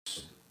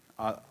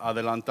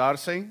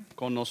adelantarse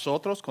con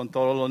nosotros, con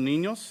todos los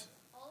niños.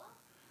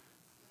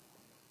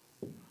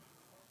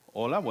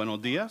 Hola,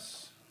 buenos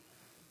días.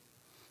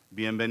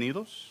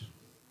 Bienvenidos.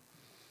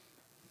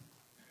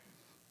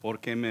 ¿Por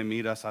qué me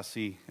miras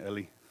así,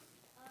 Eli?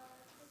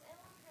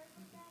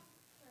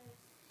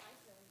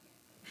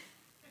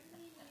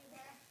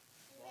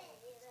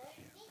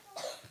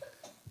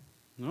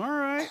 All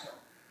right.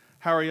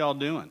 How are y'all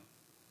doing?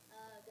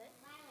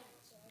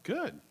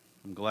 Good.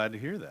 I'm glad to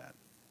hear that.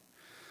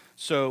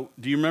 So,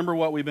 do you remember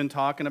what we've been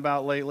talking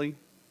about lately?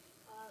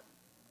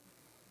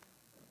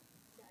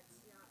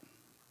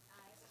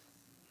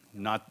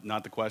 Not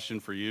the question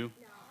for you?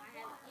 No, I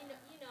haven't.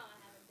 You know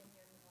I haven't been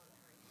here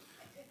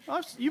in a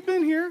long time. You've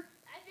been here.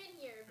 I've been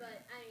here, but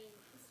I mean,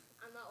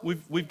 I'm not always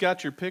We've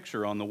got your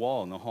picture on the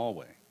wall in the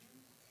hallway.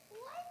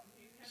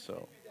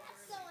 So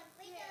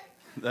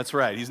that's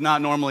right. He's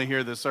not normally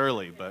here this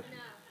early, but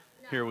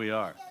here we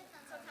are.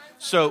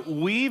 So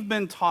we've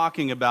been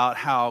talking about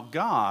how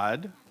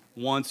God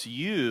wants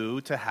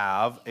you to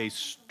have a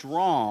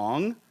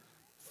strong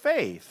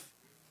faith.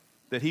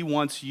 That he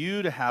wants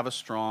you to have a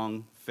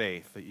strong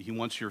faith. That he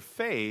wants your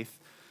faith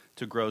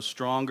to grow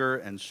stronger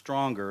and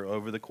stronger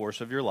over the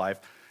course of your life.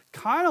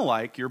 Kind of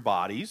like your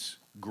bodies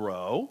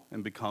grow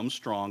and become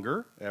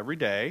stronger every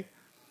day.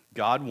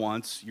 God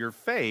wants your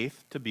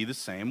faith to be the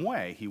same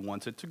way. He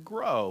wants it to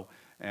grow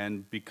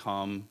and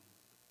become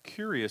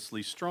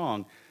curiously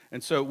strong.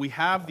 And so we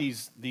have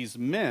these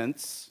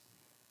mints.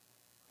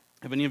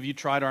 Have any of you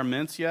tried our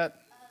mints yet?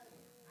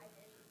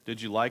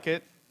 Did you like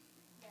it?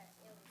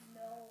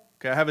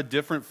 Okay, I have a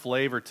different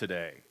flavor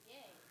today.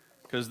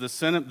 Because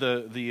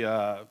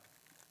the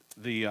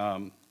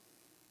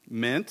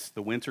mint,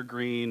 the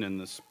wintergreen and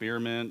the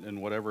spearmint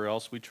and whatever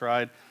else we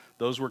tried,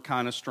 those were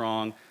kind of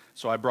strong.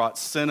 So I brought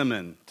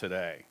cinnamon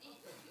today.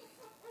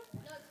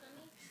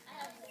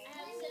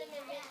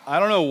 I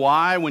don't know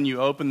why when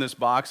you open this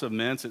box of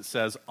mints it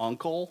says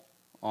Uncle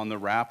on the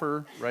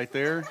wrapper right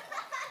there.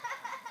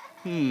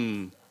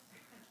 I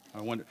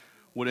wonder,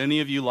 would any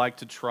of you like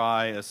to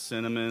try a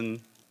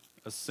cinnamon?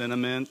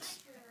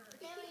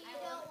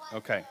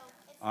 Okay,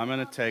 I'm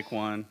going to take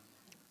one.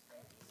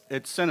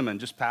 It's cinnamon.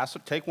 Just pass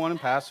it. Take one and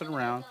pass it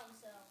around.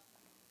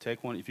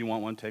 Take one. If you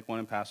want one, take one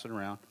and pass it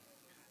around.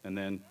 And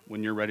then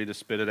when you're ready to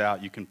spit it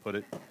out, you can put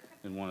it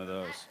in one of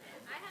those. I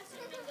have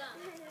cinnamon gum.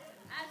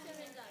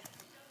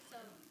 So.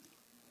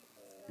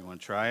 You want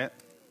to try it?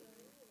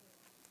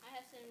 I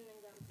have cinnamon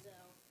gum, so.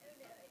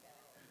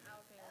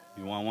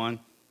 You want one?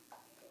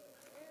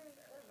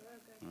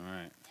 All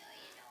right.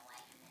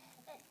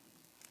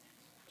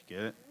 Did you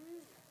get it?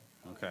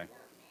 Okay.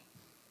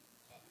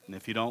 And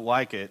if you don't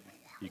like it,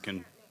 you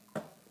can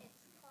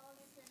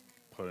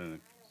put it in.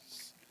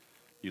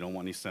 You don't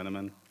want any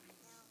cinnamon?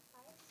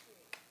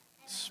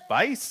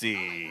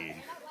 Spicy.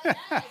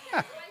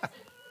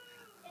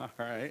 All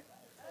right.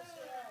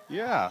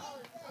 Yeah.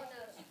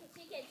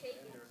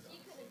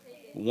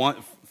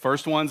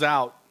 First one's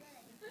out.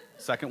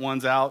 Second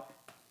one's out.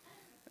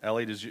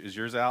 Ellie, is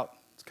yours out?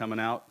 It's coming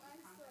out.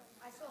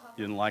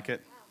 You didn't like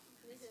it?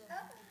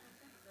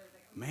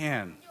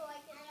 Man.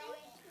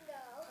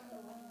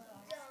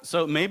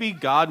 So maybe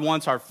God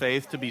wants our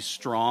faith to be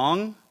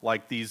strong,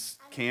 like these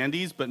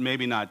candies, but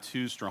maybe not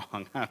too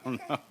strong. I don't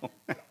know.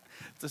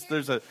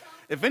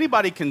 If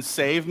anybody can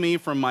save me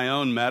from my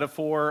own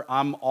metaphor,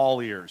 I'm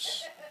all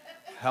ears.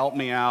 Help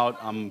me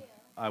out.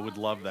 I would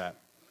love that.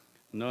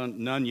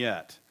 None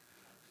yet.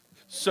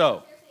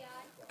 So,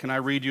 can I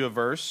read you a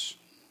verse?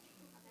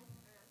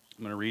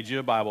 I'm going to read you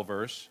a Bible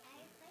verse.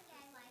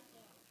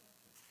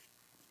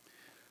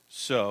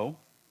 So,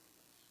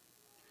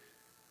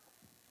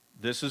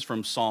 this is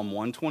from Psalm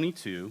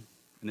 122,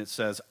 and it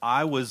says,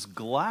 I was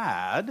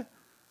glad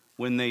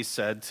when they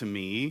said to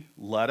me,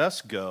 let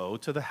us go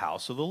to the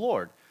house of the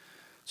Lord.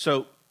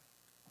 So,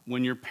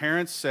 when your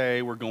parents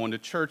say we're going to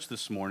church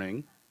this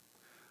morning,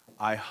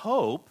 I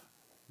hope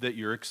that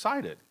you're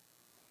excited.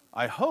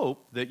 I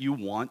hope that you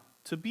want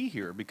to be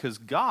here because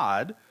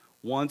God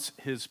wants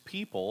his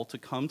people to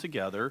come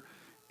together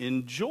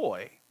in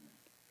joy,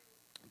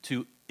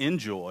 to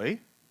enjoy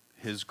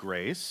his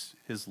grace,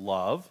 his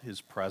love, his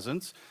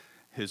presence,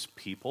 his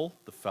people,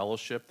 the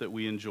fellowship that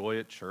we enjoy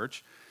at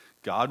church.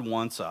 God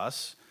wants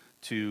us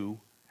to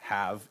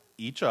have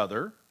each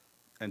other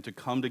and to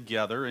come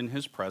together in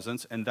his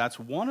presence, and that's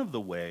one of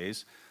the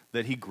ways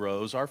that he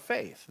grows our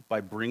faith, by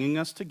bringing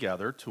us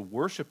together to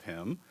worship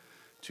him,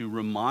 to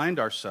remind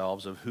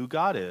ourselves of who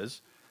God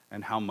is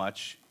and how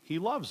much he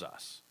loves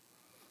us.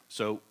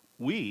 So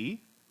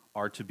we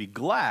are to be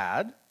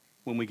glad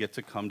when we get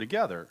to come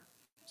together.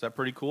 Is that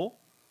pretty cool?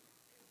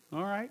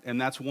 All right, and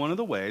that's one of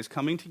the ways,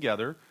 coming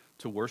together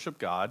to worship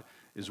God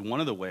is one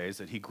of the ways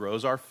that he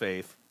grows our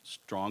faith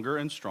stronger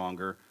and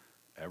stronger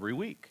every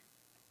week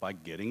by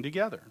getting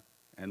together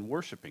and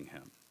worshiping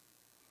him.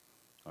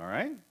 All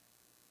right?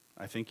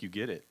 I think you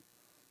get it.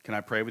 Can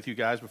I pray with you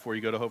guys before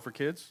you go to Hope for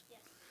Kids? Yes.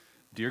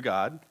 Dear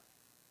God,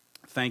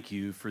 thank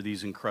you for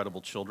these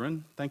incredible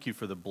children. Thank you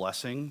for the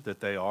blessing that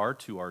they are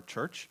to our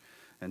church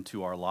and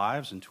to our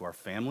lives and to our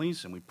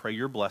families, and we pray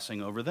your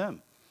blessing over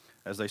them.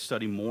 As they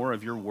study more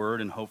of your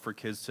word and Hope for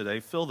Kids today,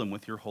 fill them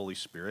with your Holy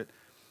Spirit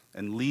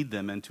and lead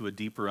them into a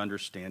deeper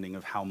understanding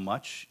of how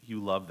much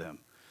you love them.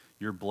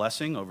 Your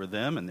blessing over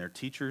them and their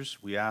teachers,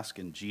 we ask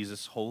in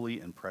Jesus' holy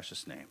and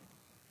precious name.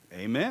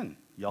 Amen.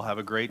 Y'all have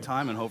a great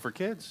time in Hope for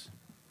Kids.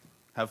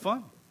 Have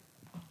fun.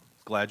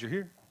 Glad you're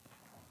here.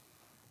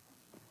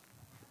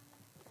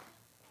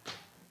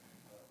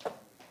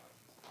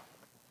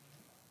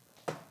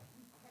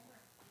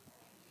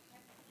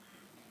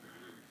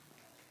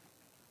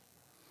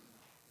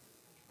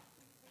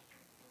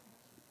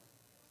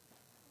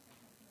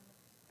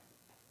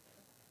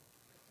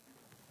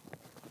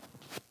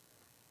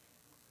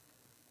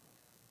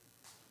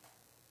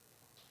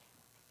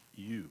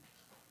 You.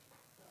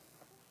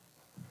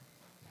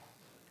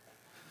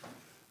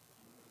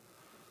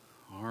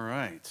 All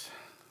right.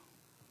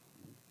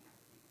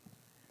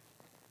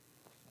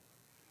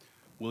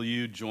 Will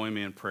you join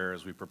me in prayer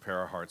as we prepare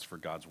our hearts for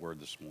God's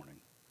word this morning?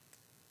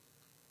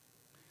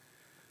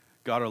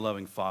 God, our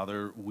loving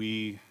Father,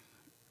 we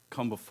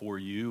come before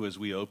you as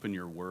we open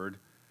your word.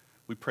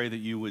 We pray that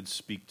you would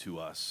speak to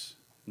us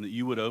and that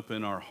you would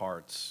open our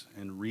hearts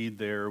and read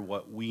there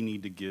what we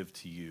need to give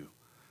to you,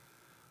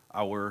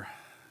 our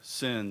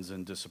sins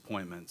and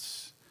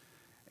disappointments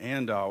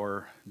and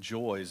our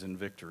joys and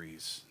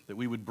victories, that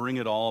we would bring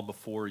it all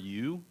before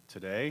you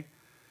today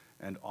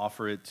and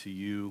offer it to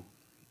you,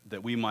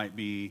 that we might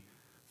be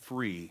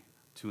free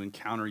to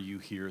encounter you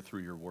here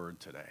through your word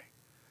today.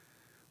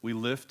 We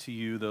lift to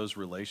you those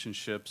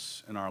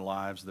relationships in our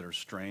lives that are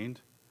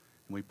strained,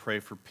 and we pray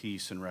for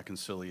peace and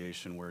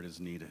reconciliation where it is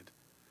needed.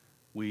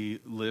 We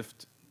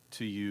lift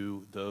to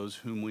you those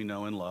whom we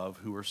know and love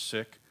who are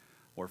sick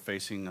or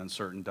facing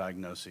uncertain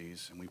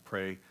diagnoses, and we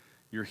pray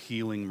your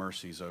healing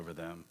mercies over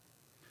them.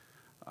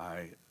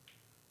 I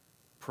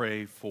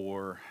pray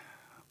for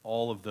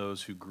all of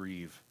those who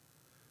grieve,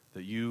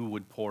 that you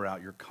would pour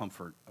out your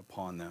comfort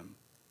upon them.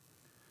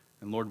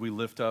 And Lord, we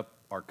lift up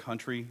our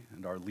country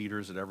and our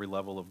leaders at every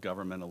level of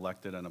government,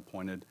 elected and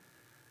appointed.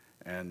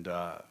 And,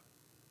 that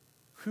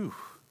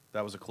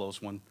was a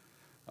close one.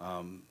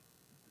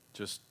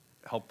 Just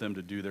help them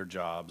to do their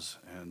jobs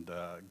and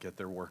get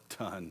their work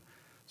done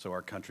so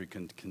our country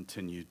can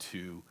continue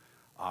to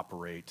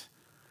operate.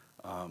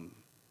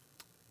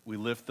 We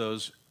lift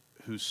those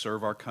who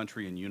serve our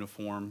country in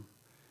uniform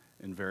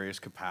in various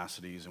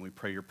capacities, and we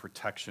pray your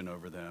protection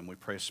over them. We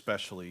pray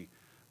especially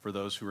for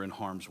those who are in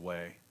harm's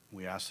way.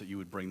 We ask that you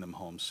would bring them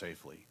home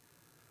safely.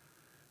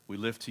 We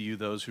lift to you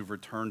those who've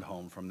returned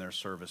home from their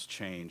service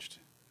changed,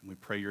 and we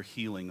pray your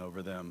healing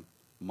over them,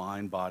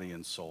 mind, body,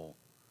 and soul.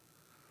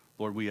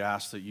 Lord, we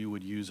ask that you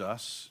would use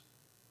us,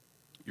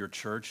 your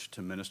church,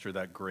 to minister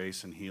that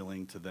grace and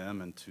healing to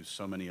them and to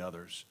so many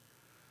others,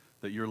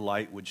 that your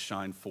light would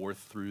shine forth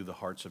through the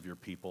hearts of your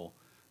people,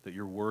 that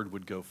your word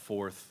would go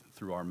forth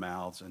through our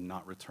mouths and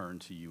not return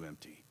to you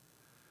empty.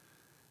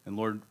 And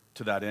Lord,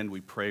 to that end,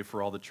 we pray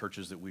for all the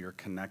churches that we are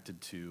connected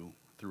to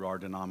through our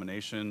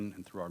denomination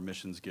and through our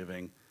missions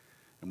giving,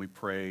 and we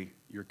pray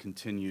your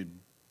continued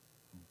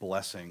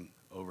blessing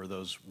over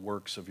those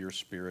works of your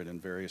Spirit in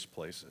various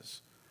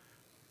places.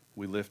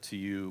 We lift to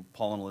you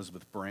Paul and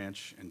Elizabeth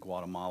Branch in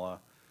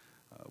Guatemala.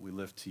 We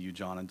lift to you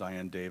John and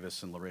Diane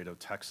Davis in Laredo,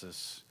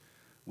 Texas.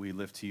 We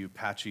lift to you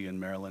Patchy and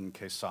Marilyn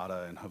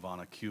Quesada in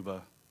Havana,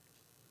 Cuba.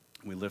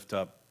 We lift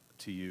up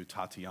to you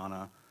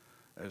Tatiana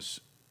as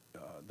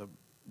the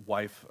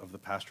wife of the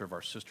pastor of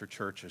our sister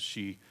church, as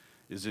she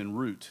is en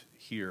route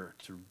here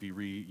to be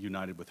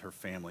reunited with her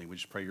family. We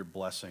just pray your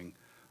blessing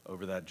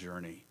over that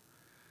journey.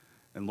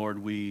 And Lord,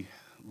 we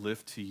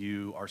lift to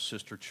you our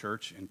sister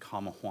church in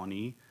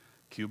Camajuani,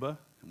 Cuba,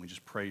 and we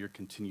just pray your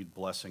continued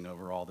blessing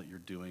over all that you're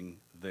doing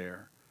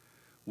there.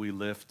 We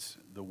lift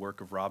the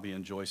work of Robbie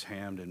and Joyce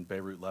Hamd in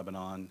Beirut,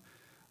 Lebanon,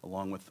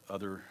 along with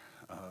other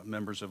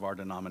members of our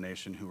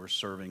denomination who are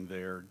serving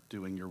there,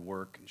 doing your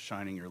work and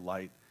shining your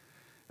light.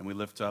 And we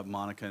lift up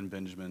Monica and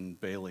Benjamin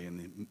Bailey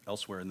and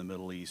elsewhere in the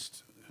Middle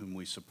East, whom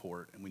we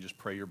support. And we just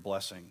pray your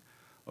blessing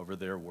over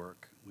their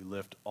work. We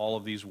lift all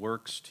of these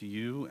works to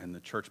you and the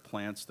church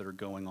plants that are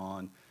going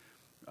on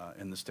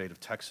in the state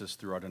of Texas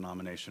through our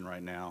denomination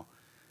right now.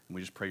 And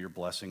we just pray your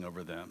blessing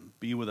over them.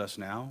 Be with us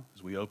now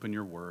as we open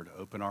your word,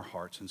 open our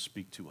hearts, and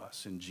speak to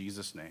us. In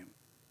Jesus' name,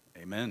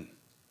 amen.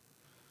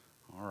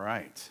 All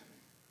right.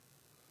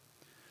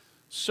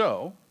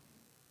 So,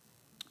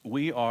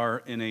 we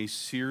are in a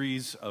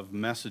series of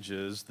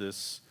messages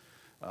this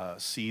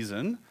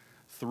season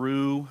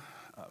through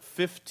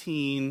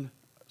 15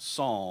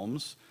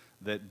 Psalms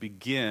that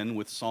begin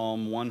with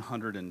Psalm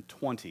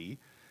 120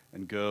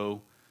 and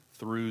go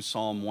through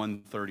Psalm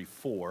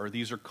 134.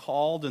 These are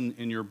called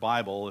in your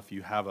Bible, if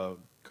you have a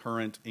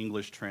current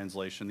English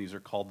translation, these are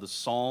called the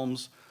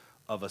Psalms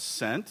of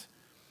Ascent.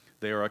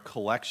 They are a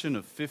collection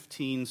of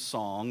 15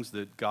 songs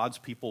that God's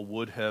people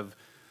would have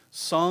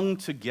sung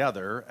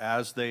together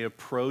as they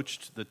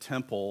approached the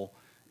temple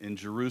in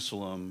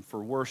Jerusalem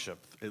for worship.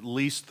 At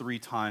least 3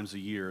 times a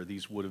year,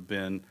 these would have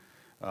been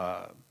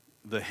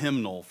the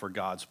hymnal for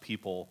God's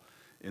people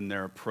in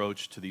their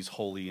approach to these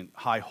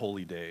high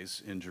holy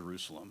days in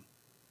Jerusalem.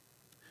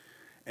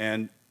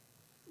 And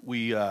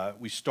we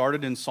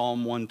started in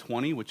Psalm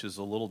 120, which is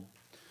a little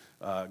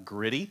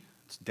gritty.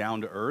 It's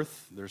down to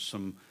earth. There's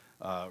some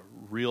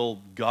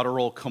real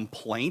guttural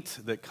complaint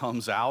that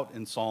comes out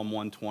in Psalm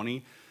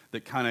 120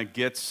 that kind of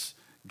gets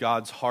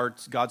God's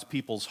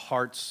people's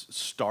hearts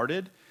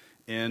started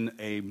in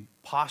a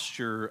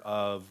posture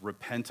of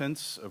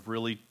repentance, of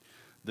really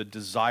the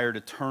desire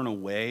to turn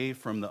away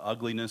from the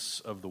ugliness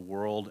of the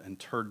world and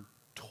turn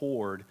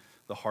toward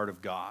the heart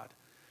of God.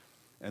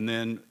 And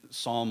then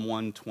Psalm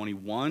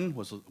 121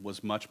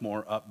 was much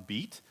more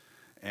upbeat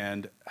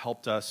and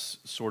helped us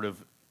sort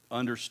of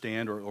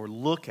understand or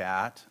look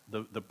at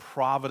the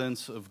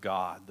providence of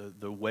God,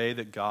 the way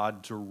that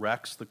God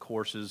directs the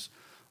courses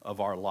of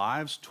our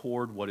lives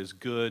toward what is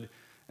good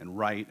and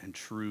right and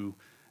true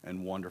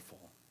and wonderful.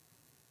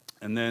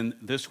 And then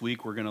this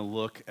week we're going to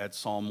look at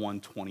Psalm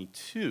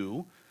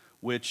 122,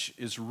 which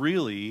is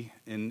really,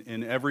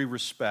 in every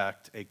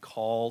respect, a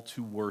call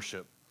to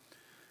worship.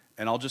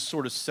 And I'll just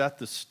sort of set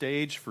the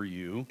stage for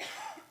you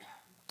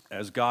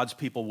as God's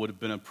people would have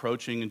been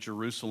approaching in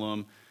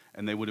Jerusalem,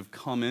 and they would have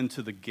come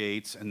into the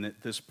gates, and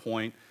at this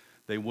point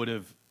they would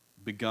have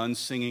begun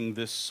singing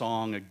this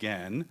song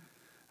again.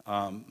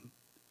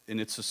 And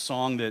it's a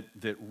song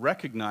that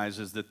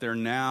recognizes that they're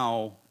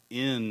now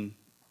in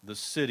the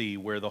city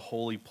where the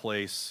holy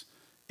place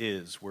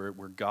is, where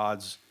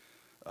God's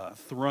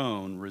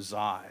throne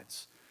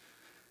resides.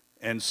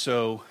 And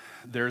so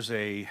there's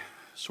a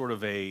sort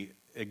of a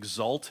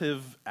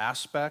exaltive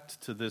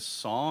aspect to this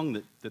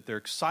song that they're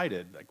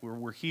excited. Like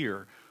we're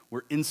here,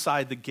 we're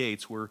inside the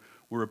gates, we're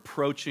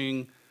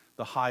approaching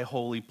the high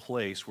holy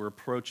place, we're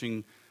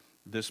approaching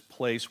this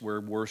place where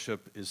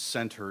worship is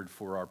centered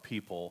for our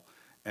people,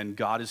 and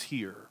God is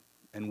here,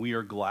 and we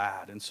are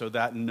glad. And so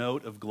that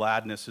note of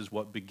gladness is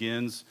what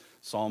begins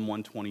Psalm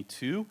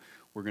 122.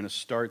 We're going to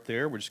start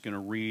there. We're just going to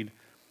read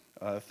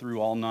through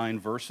all 9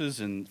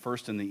 verses, and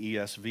first in the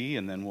ESV,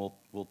 and then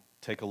we'll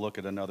take a look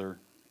at another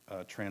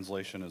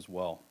translation as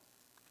well.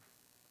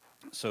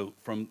 So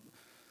from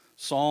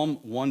Psalm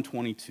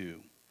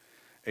 122,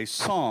 a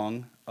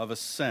song of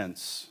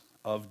ascents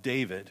of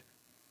David.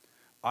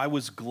 I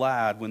was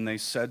glad when they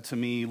said to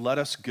me, let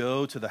us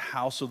go to the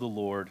house of the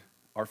Lord.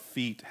 Our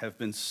feet have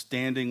been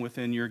standing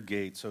within your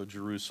gates, O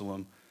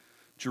Jerusalem.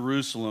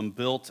 Jerusalem,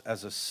 built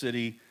as a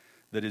city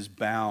that is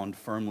bound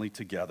firmly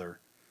together,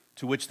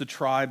 to which the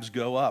tribes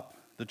go up,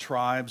 the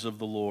tribes of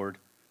the Lord,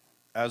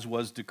 as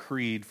was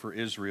decreed for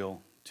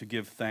Israel, to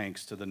give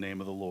thanks to the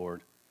name of the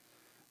Lord.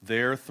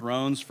 There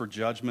thrones for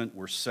judgment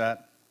were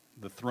set,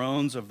 the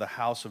thrones of the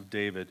house of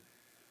David.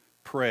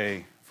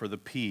 Pray for the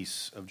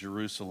peace of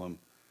Jerusalem.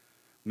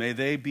 May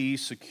they be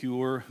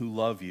secure who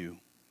love you.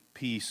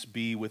 Peace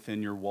be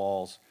within your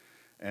walls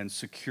and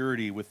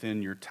security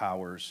within your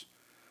towers.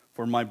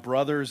 For my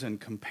brothers and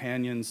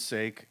companions'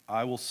 sake,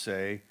 I will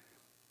say,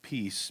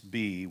 peace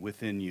be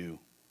within you.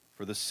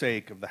 For the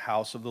sake of the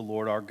house of the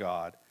Lord our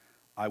God,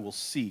 I will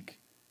seek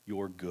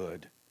your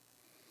good.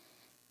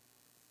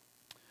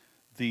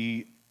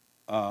 The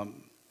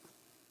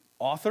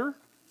author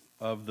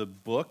of the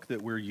book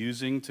that we're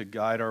using to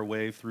guide our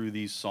way through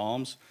these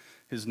Psalms,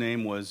 his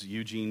name was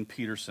Eugene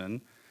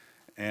Peterson,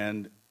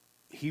 and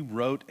he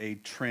wrote a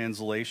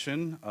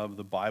translation of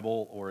the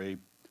Bible, or a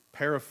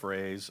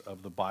paraphrase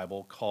of the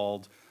Bible,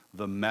 called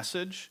The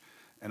Message.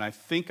 And I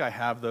think I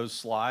have those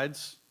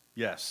slides.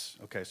 Yes.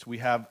 Okay, so we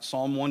have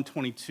Psalm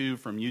 122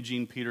 from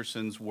Eugene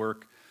Peterson's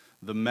work,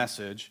 The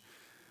Message.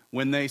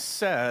 When they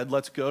said,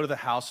 let's go to the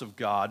house of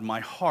God, my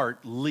heart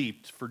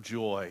leaped for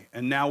joy.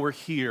 And now we're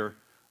here,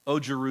 O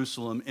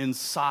Jerusalem,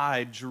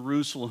 inside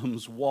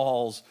Jerusalem's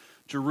walls.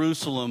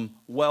 Jerusalem,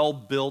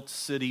 well-built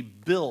city,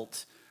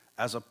 built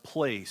as a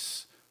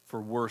place for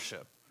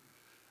worship.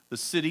 The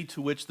city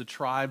to which the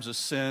tribes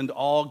ascend,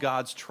 all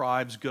God's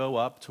tribes go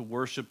up to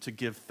worship, to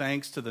give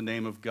thanks to the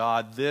name of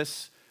God.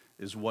 This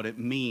is what it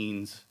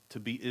means to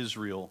be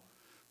Israel.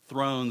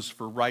 Thrones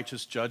for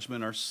righteous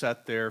judgment are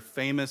set there.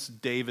 Famous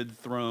David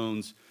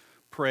thrones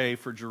pray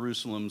for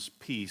Jerusalem's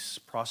peace,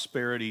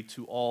 prosperity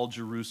to all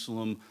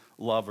Jerusalem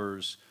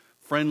lovers.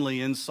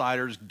 Friendly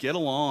insiders, get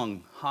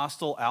along.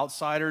 Hostile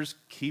outsiders,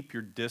 keep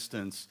your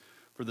distance.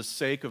 For the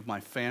sake of my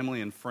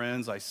family and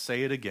friends, I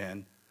say it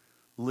again,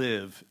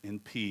 live in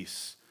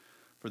peace.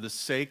 For the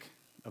sake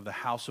of the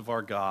house of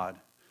our God,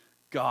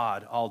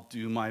 God, I'll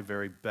do my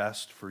very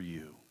best for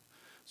you.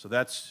 So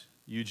that's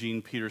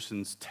Eugene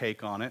Peterson's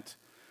take on it.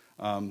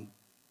 I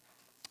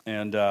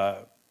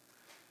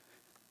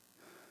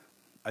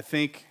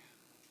think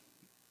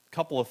a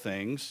couple of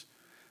things.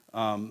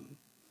 We're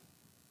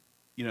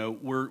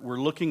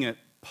looking at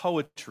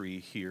poetry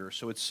here,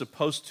 so it's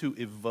supposed to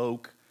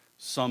evoke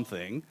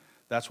something.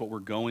 That's what we're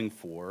going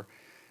for.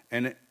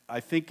 And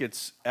I think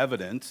it's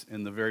evident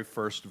in the very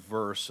first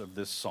verse of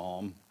this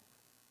psalm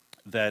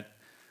that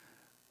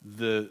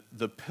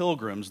the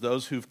pilgrims,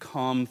 those who've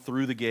come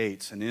through the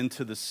gates and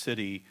into the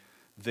city,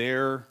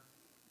 their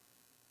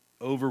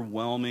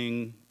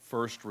overwhelming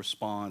first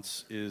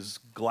response is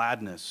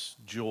gladness,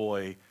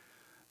 joy,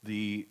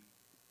 the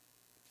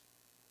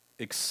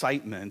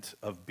excitement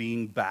of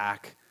being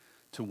back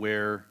to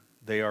where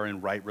they are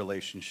in right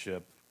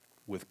relationship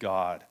with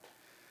God.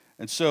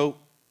 And so,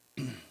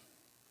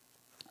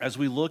 as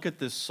we look at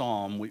this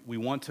psalm, we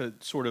want to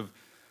sort of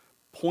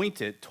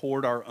point it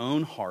toward our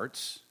own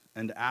hearts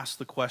and ask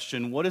the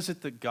question, what is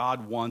it that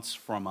God wants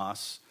from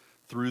us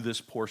through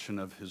this portion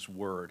of his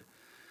word?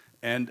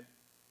 And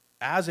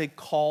as a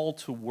call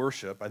to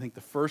worship, I think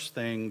the first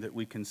thing that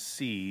we can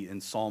see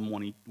in Psalm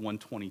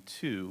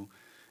 122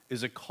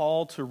 is a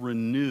call to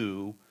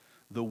renew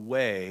the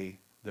way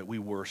that we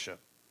worship.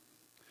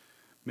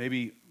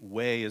 Maybe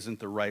way isn't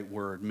the right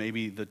word.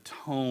 Maybe the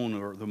tone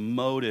or the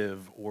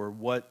motive or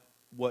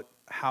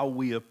how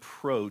we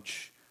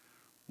approach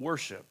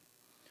worship.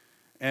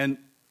 And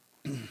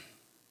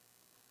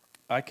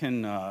I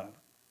can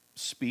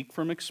speak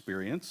from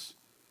experience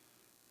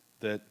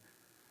that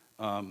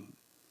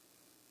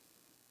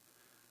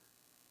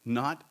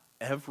not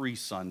every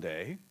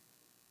Sunday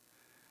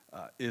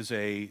is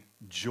a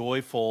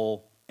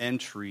joyful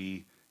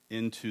entry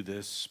into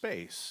this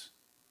space.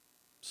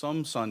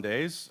 Some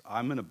Sundays,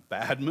 I'm in a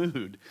bad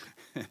mood,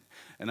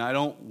 and I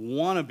don't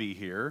want to be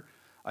here.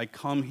 I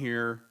come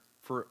here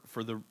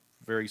for the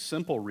very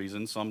simple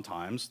reason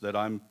sometimes that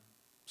I'm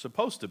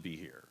supposed to be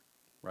here,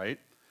 right?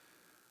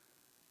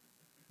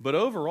 But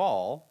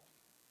overall,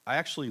 I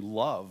actually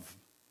love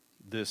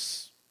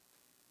this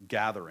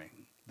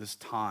gathering, this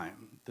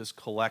time, this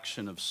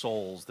collection of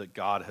souls that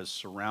God has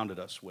surrounded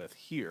us with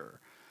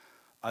here.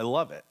 I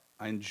love it.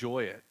 I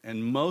enjoy it.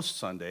 And most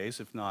Sundays,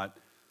 if not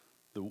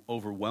the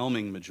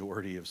overwhelming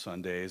majority of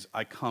Sundays,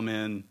 I come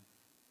in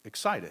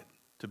excited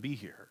to be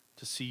here,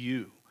 to see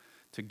you,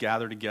 to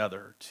gather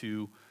together,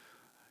 to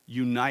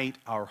unite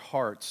our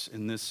hearts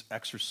in this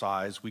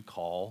exercise we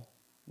call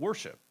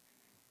worship.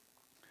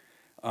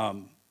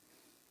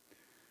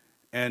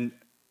 And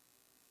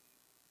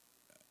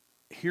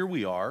here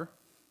we are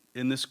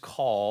in this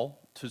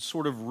call to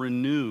sort of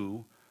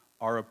renew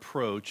our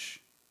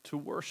approach to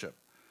worship.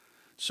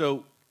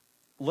 So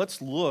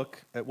let's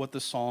look at what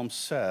the psalm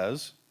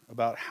says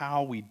about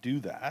how we do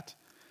that.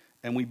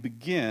 And we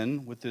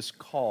begin with this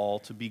call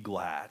to be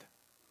glad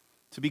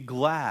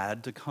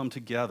to come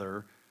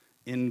together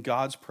in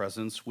God's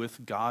presence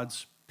with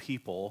God's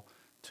people,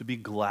 to be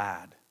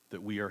glad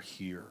that we are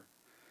here.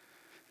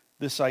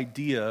 This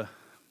idea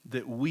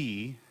that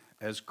we,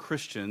 as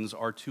Christians,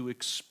 are to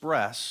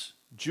express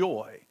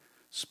joy,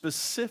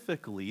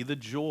 specifically the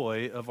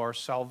joy of our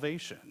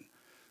salvation,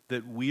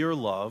 that we are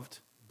loved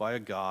by a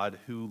God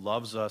who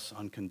loves us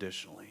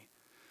unconditionally,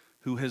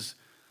 who has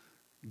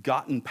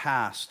gotten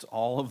past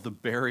all of the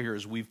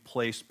barriers we've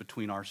placed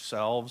between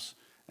ourselves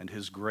and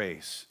his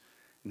grace.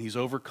 And he's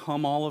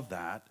overcome all of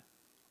that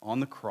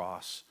on the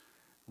cross,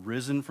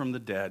 risen from the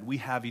dead. We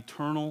have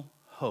eternal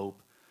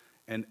hope,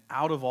 and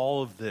out of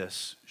all of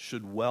this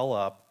should well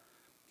up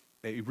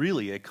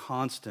a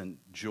constant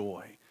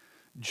joy.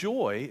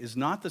 Joy is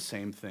not the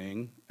same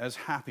thing as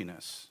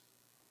happiness.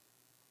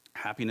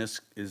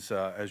 Happiness is,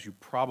 as you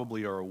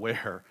probably are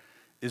aware,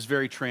 is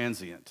very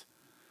transient.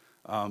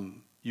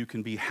 You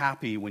can be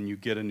happy when you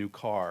get a new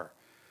car.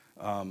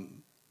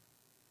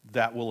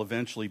 That will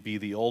eventually be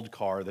the old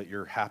car that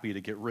you're happy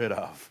to get rid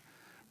of,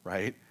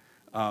 right?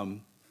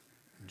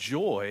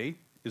 Joy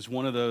is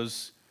one of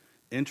those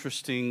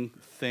interesting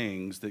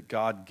things that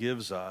God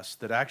gives us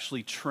that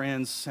actually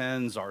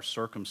transcends our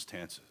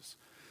circumstances.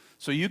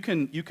 So you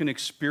can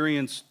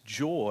experience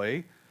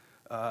joy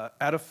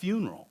at a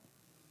funeral.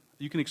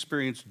 You can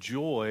experience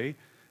joy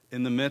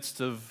in the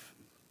midst of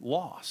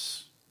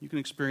loss. You can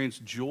experience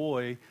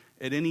joy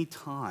at any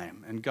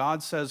time. And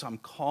God says, I'm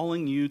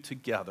calling you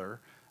together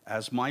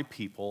as my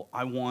people.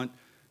 I want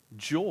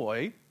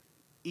joy,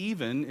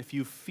 even if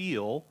you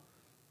feel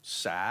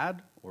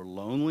sad or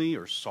lonely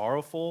or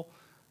sorrowful.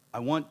 I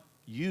want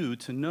you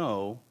to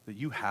know that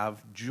you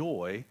have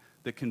joy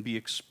that can be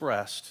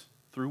expressed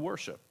through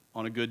worship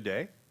on a good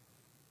day,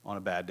 on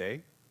a bad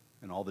day,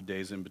 and all the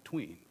days in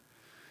between.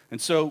 And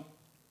so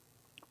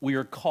we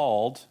are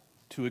called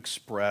to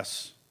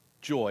express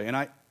joy. And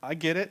I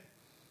get it.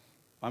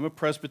 I'm a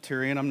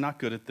Presbyterian. I'm not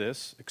good at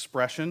this.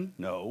 Expression?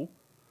 No.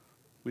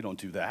 We don't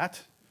do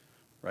that,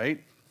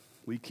 right?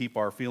 We keep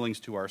our feelings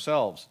to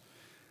ourselves.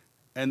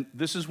 And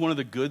this is one of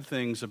the good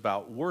things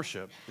about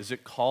worship, is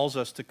it calls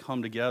us to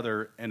come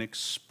together and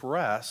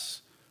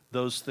express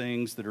those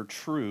things that are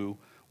true,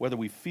 whether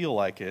we feel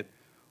like it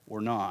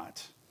or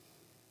not.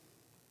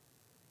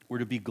 We're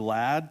to be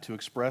glad, to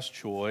express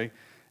joy,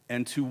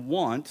 and to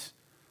want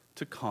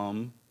to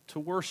come to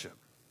worship.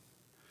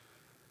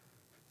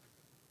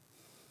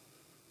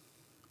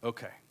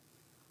 Okay.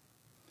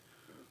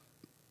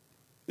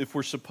 If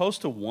we're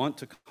supposed to want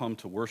to come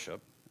to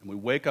worship, and we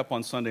wake up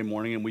on Sunday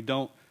morning and we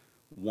don't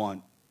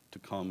want to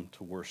come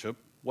to worship,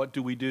 what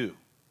do?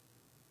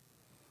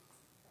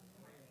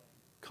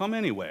 Come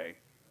anyway,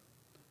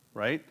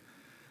 right?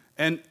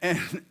 And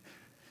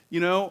you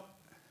know,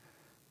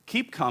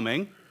 keep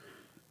coming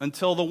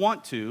until the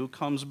want to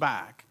comes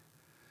back,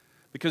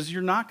 because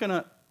you're not going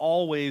to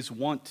always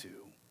want to.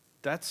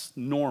 That's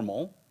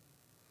normal.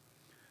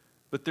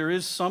 But there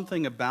is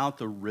something about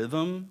the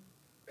rhythm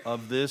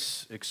of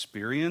this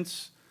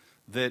experience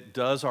that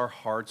does our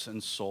hearts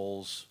and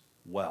souls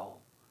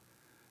well.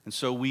 And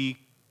so we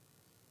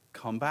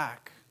come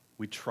back.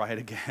 We try it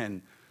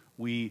again.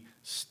 We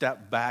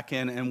step back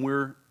in,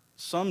 and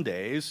some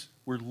days,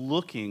 we're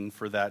looking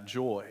for that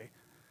joy.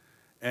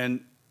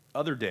 And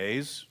other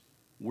days,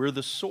 we're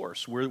the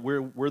source.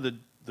 We're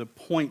the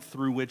point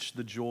through which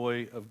the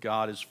joy of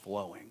God is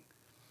flowing.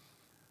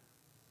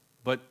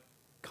 But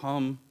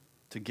come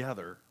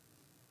together.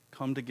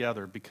 Come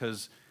together,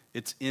 because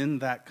it's in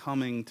that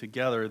coming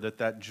together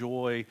that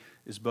joy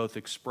is both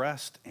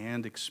expressed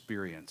and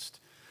experienced.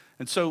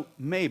 And so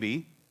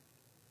maybe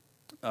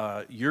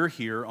you're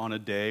here on a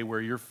day where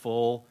you're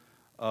full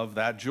of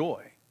that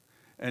joy.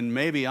 And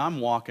maybe I'm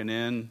walking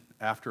in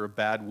after a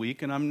bad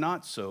week and I'm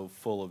not so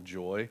full of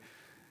joy.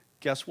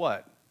 Guess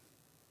what?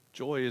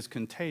 Joy is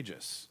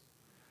contagious.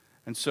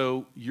 And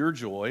so your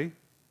joy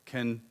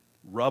can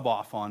rub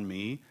off on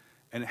me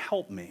and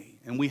help me.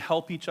 And we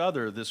help each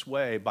other this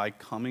way by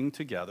coming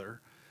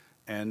together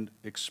and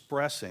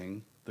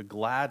expressing the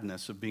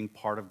gladness of being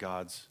part of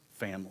God's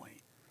family.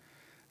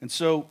 And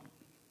so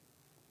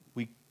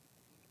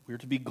we're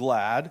to be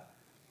glad,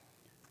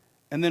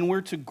 and then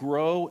we're to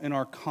grow in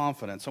our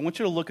confidence. I want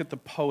you to look at the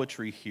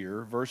poetry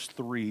here, verse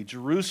 3.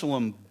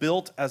 Jerusalem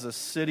built as a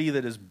city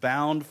that is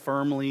bound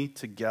firmly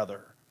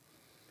together.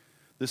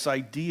 This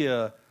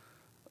idea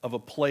of a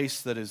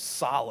place that is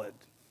solid,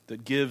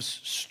 that gives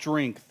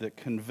strength, that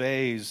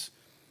conveys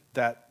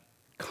that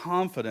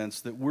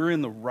confidence that we're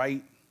in the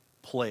right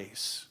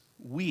place.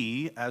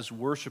 We, as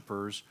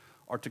worshipers,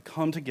 are to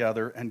come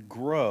together and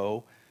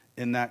grow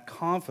in that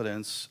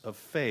confidence of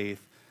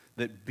faith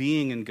that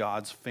being in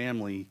God's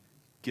family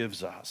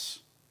gives us.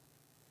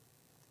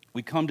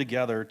 We come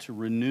together to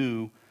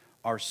renew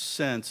our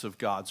sense of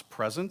God's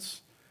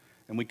presence,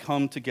 and we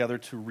come together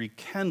to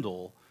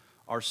rekindle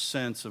our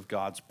sense of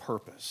God's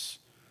purpose.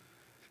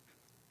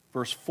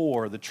 Verse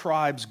 4, the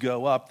tribes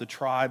go up, the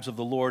tribes of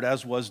the Lord,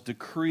 as was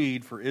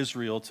decreed for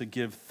Israel, to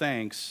give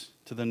thanks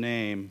to the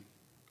name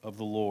of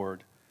the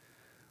Lord.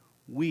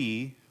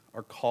 We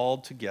are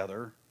called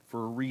together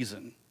for a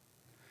reason.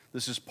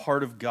 This is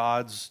part of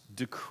God's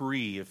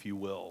decree, if you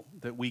will,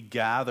 that we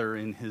gather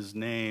in His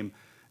name,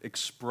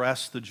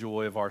 express the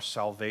joy of our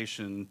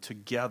salvation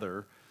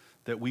together,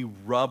 that we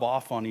rub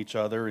off on each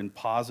other in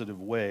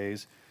positive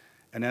ways.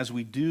 And as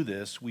we do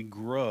this, we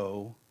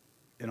grow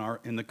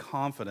in the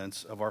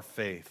confidence of our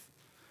faith.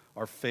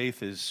 Our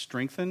faith is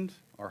strengthened,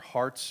 our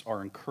hearts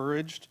are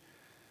encouraged,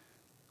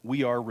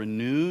 we are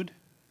renewed,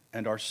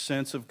 and our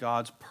sense of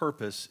God's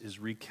purpose is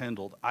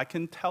rekindled. I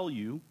can tell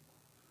you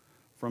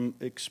from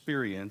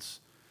experience,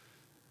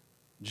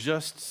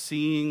 just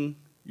seeing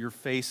your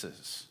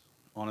faces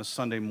on a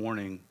Sunday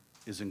morning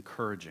is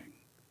encouraging.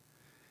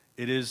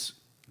 There's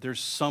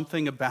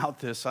something about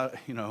this,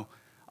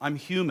 I'm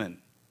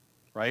human,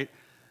 right?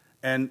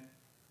 And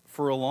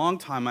for a long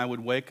time, I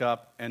would wake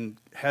up and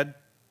head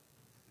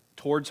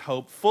towards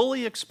hope,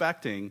 fully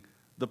expecting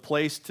the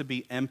place to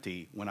be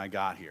empty when I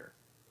got here,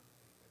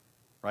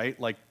 right?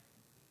 Like,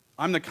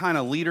 I'm the kind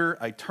of leader,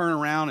 I turn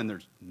around and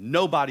there's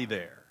nobody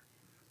there,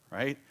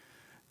 right?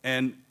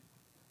 And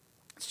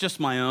it's just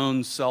my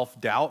own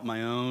self-doubt,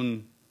 my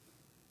own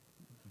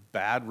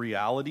bad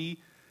reality,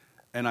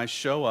 and I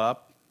show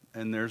up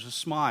and there's a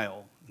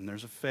smile and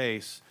there's a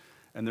face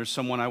and there's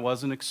someone I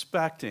wasn't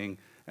expecting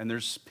and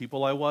there's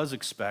people I was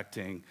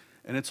expecting,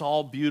 and it's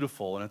all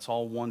beautiful and it's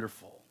all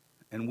wonderful.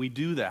 And we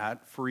do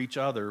that for each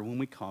other when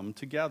we come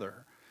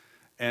together.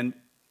 And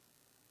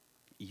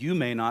you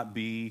may not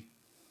be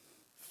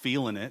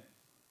feeling it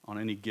on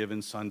any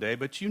given Sunday,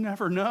 but you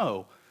never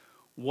know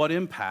what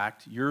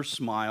impact your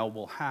smile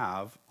will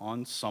have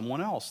on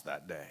someone else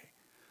that day.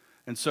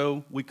 And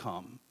so we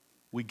come,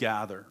 we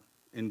gather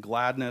in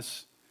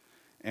gladness,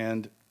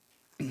 and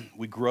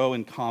we grow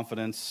in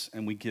confidence,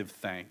 and we give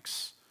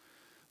thanks.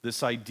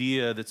 This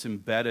idea that's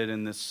embedded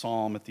in this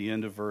psalm at the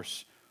end of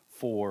verse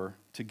 4,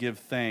 to give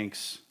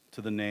thanks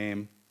to the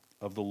name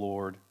of the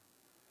Lord.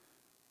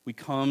 We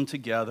come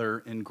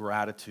together in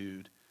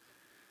gratitude.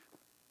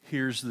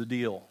 Here's the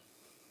deal.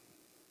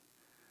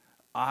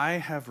 I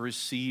have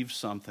received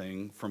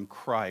something from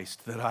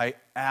Christ that I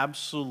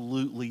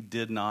absolutely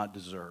did not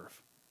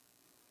deserve.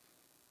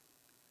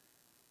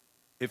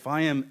 If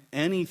I am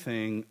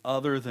anything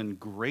other than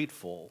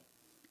grateful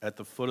at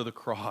the foot of the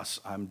cross,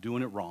 I'm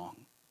doing it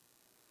wrong.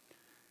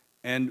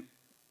 And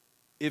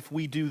if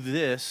we do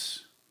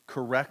this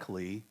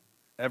correctly,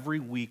 every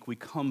week we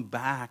come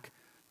back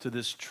to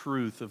this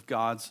truth of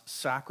God's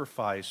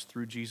sacrifice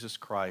through Jesus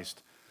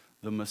Christ,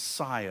 the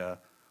Messiah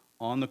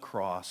on the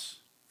cross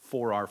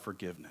for our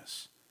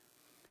forgiveness.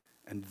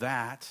 And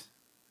that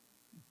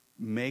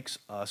makes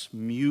us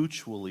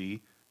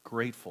mutually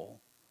grateful.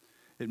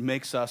 It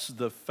makes us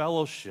the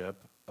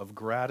fellowship of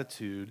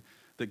gratitude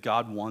that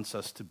God wants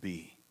us to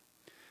be.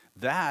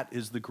 That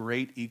is the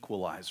great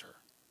equalizer.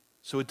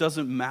 So it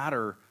doesn't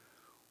matter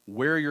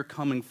where you're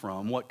coming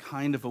from, what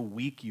kind of a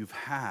week you've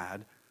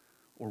had,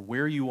 or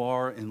where you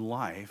are in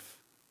life.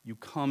 you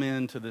come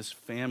into this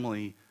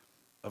family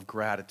of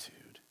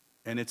gratitude.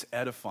 And it's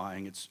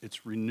edifying,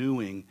 it's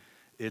renewing,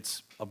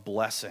 it's a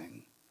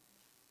blessing.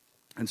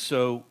 And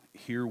so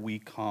here we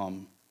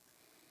come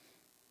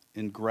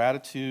in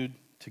gratitude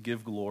to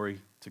give glory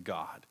to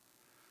God.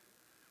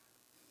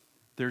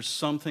 There's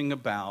something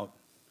about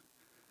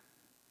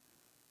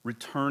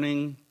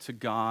returning to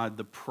God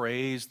the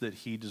praise that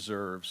he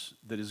deserves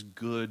that is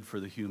good for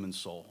the human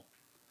soul.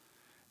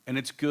 And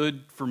it's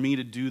good for me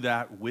to do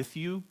that with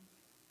you,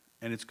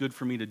 and it's good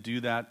for me to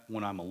do that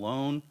when I'm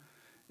alone.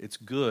 It's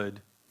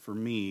good for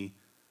me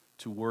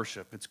to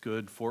worship. It's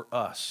good for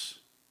us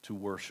to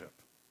worship.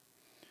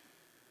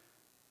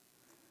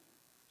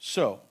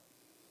 So,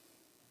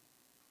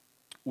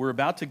 we're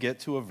about to get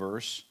to a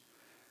verses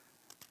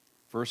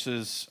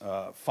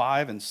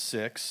 5 and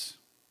 6.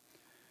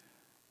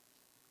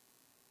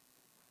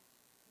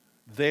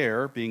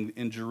 There, being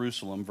in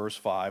Jerusalem, verse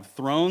 5,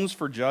 thrones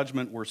for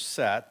judgment were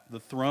set, the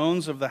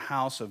thrones of the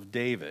house of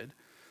David.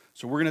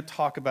 So we're going to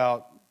talk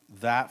about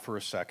that for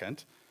a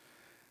second.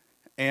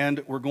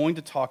 And we're going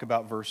to talk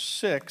about verse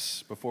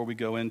 6 before we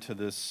go into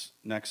this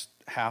next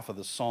half of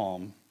the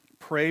psalm.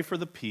 Pray for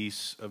the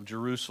peace of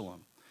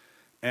Jerusalem.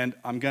 And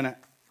I'm going to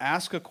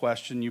ask a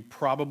question you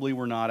probably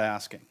were not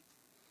asking.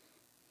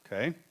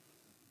 Okay?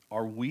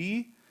 Are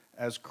we,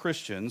 as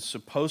Christians,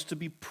 supposed to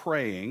be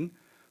praying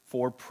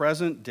for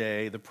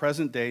the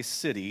present day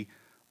city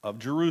of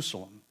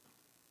Jerusalem?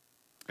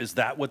 Is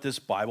that what this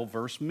Bible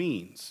verse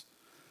means?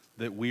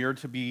 That we are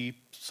to be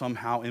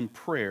somehow in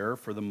prayer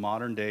for the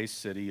modern day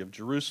city of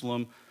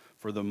Jerusalem,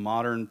 for the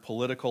modern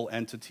political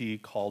entity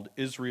called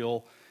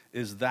Israel?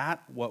 Is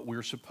that what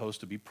we're supposed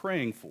to be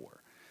praying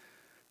for?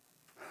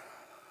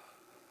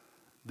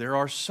 There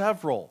are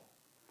several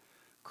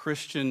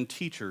Christian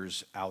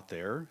teachers out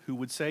there who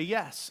would say,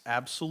 yes,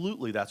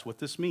 absolutely, that's what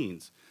this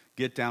means.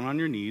 Get down on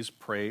your knees,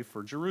 pray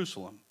for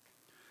Jerusalem.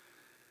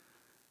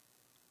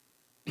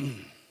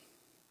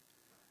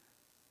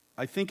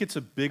 I think it's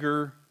a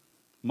bigger,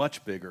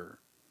 much bigger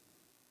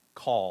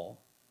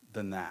call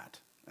than that,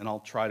 and I'll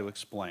try to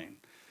explain.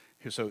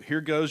 So here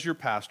goes your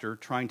pastor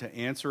trying to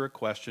answer a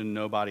question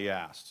nobody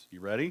asked. You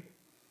ready?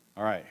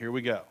 All right, here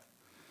we go.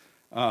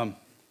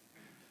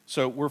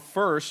 So we're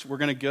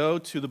going to go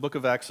to the book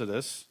of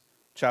Exodus,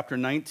 chapter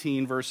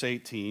 19, verse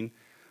 18.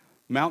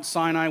 Mount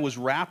Sinai was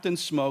wrapped in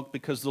smoke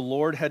because the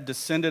Lord had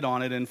descended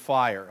on it in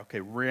fire. Okay,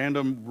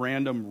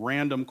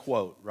 random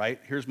quote, right?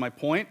 Here's my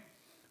point.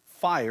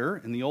 Fire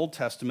in the Old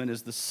Testament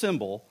is the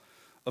symbol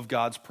of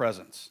God's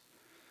presence.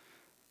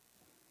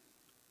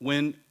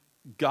 When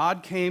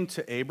God came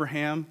to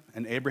Abraham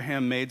and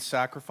Abraham made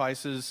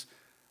sacrifices,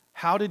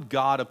 how did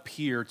God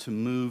appear to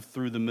move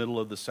through the middle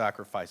of the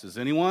sacrifices?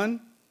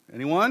 Anyone?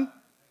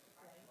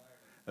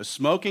 A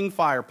smoking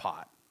fire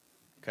pot.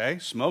 Okay,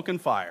 smoke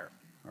and fire.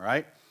 All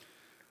right?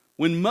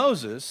 When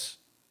Moses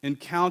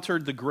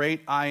encountered the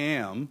great I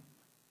Am,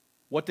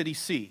 what did he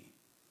see?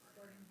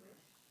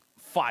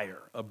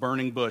 Fire, a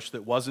burning bush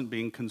that wasn't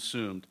being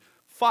consumed.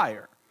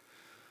 Fire.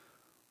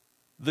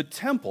 The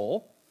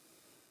temple,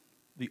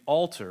 the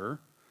altar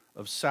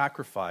of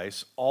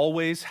sacrifice,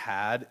 always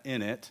had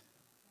in it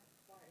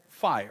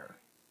fire.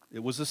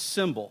 It was a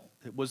symbol.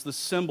 It was the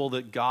symbol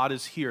that God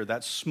is here.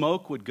 That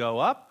smoke would go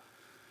up,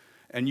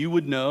 and you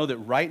would know that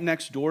right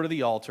next door to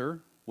the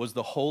altar was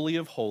the Holy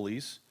of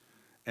Holies,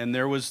 and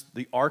there was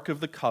the Ark of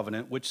the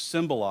Covenant, which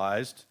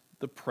symbolized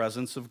the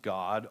presence of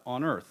God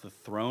on earth, the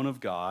throne of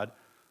God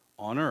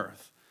on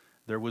earth.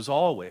 There was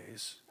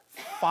always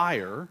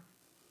fire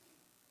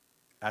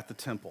at the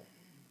temple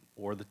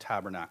or the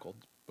tabernacle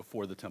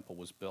before the temple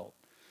was built.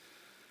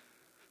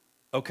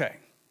 Okay,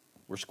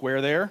 we're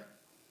square there.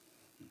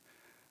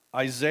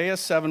 Isaiah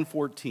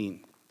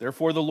 7:14.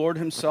 Therefore the Lord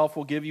himself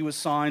will give you a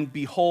sign.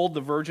 Behold,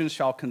 the virgin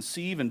shall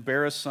conceive and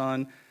bear a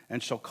son,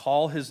 and shall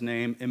call his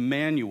name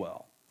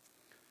Emmanuel.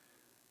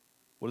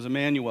 What does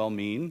Emmanuel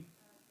mean?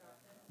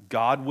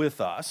 God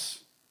with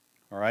us.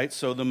 All right,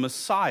 so the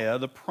Messiah,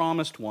 the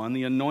promised one,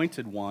 the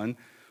anointed one,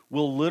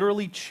 will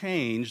literally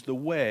change the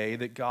way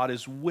that God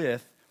is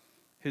with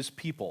his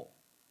people.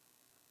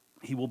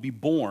 He will be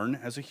born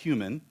as a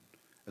human,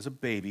 as a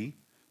baby,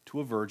 to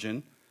a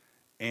virgin,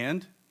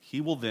 and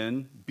he will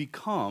then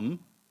become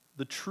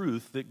the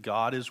truth that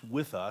God is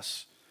with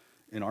us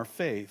in our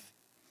faith.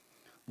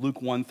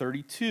 Luke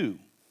 1:32,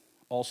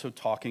 also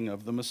talking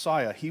of the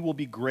Messiah. He will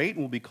be great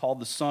and will be called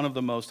the Son of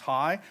the Most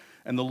High,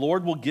 and the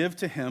Lord will give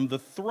to him the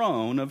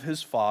throne of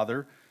his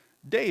father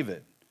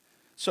David.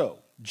 So,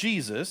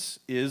 Jesus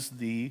is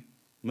the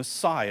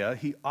Messiah.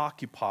 He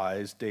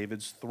occupies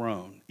David's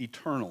throne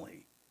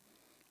eternally.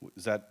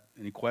 Is that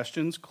any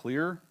questions?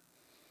 Clear?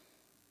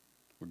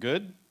 We're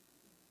good?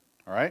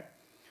 All right.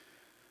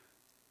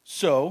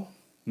 So,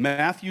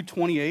 Matthew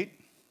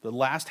 28, the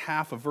last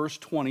half of verse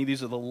 20,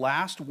 these are the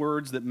last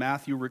words that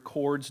Matthew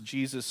records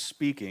Jesus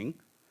speaking,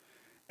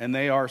 and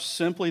they are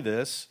simply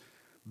this: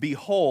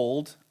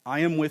 Behold, I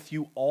am with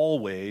you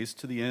always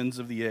to the ends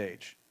of the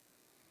age.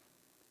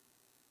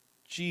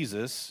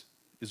 Jesus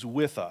is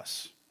with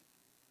us.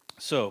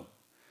 So,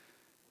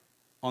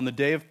 on the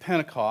day of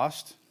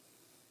Pentecost,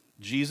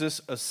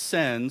 Jesus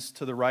ascends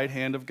to the right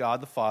hand of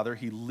God the Father.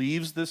 He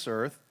leaves this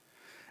earth,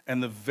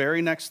 and the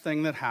very next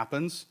thing that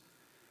happens,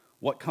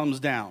 what comes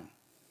down?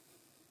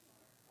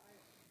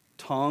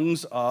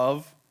 Tongues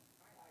of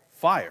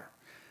fire.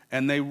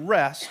 And they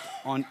rest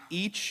on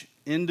each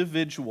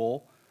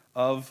individual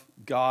of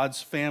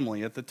God's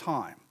family at the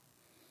time.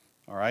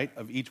 All right?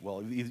 Of each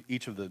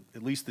of the,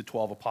 at least the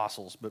 12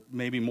 apostles, but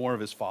maybe more of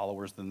his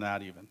followers than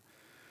that even.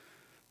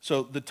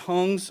 So the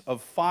tongues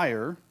of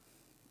fire,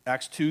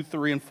 Acts 2,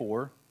 3, and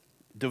 4,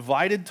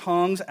 divided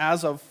tongues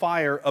as of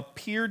fire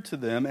appeared to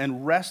them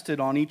and rested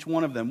on each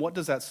one of them. What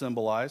does that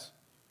symbolize?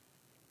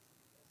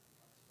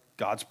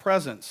 God's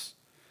presence.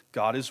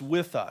 God is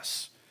with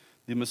us.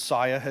 The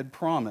Messiah had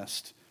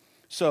promised.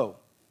 So,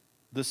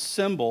 the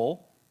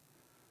symbol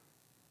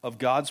of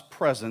God's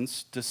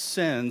presence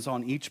descends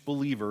on each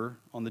believer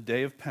on the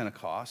day of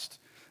Pentecost.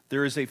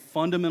 There is a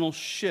fundamental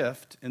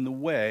shift in the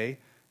way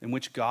in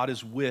which God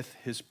is with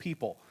his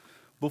people.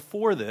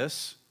 Before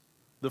this,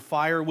 the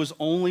fire was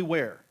only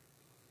where?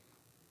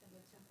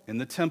 In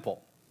the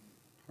temple.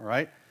 All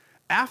right?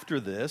 After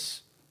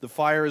this, the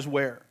fire is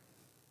where?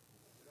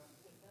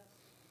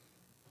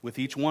 With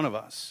each one of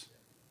us.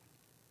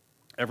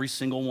 Every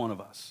single one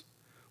of us.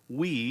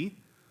 We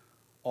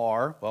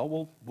are,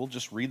 well, we'll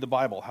just read the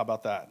Bible. How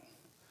about that?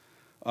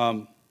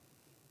 1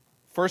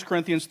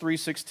 Corinthians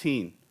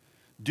 3:16.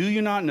 Do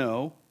you not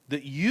know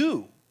that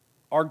you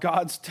are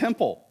God's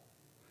temple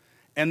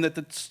and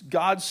that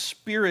God's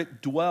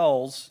Spirit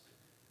dwells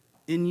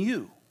in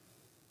you?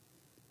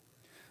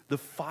 The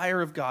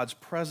fire of God's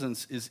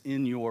presence is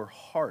in your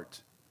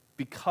heart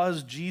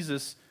because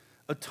Jesus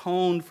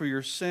atoned for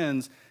your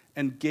sins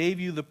and gave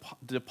you the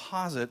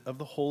deposit of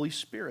the Holy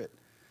Spirit.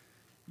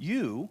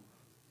 You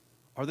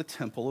are the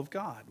temple of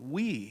God.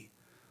 We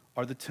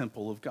are the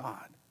temple of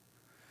God.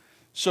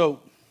 So,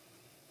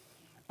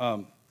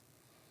 I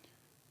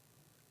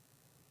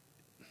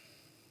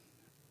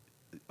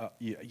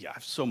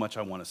have so much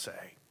I want to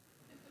say.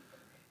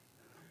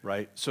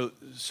 Right? So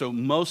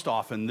most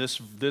often this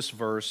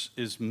verse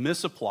is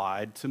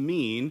misapplied to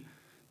mean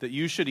that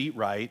you should eat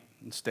right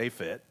and stay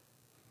fit,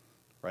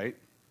 right?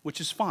 Which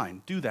is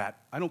fine. Do that.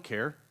 I don't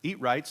care. Eat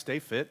right, stay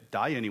fit,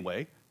 die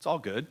anyway. It's all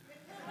good.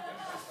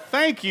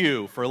 Thank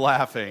you for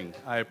laughing.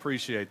 I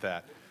appreciate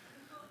that.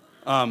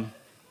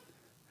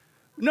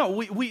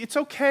 No, it's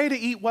okay to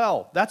eat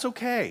well. That's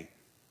okay.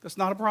 That's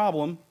not a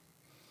problem.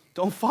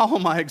 Don't follow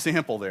my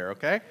example there,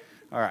 okay?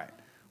 All right,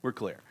 we're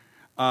clear.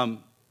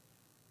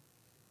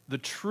 The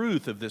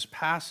truth of this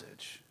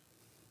passage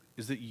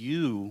is that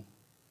you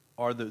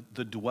are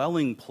the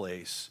dwelling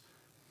place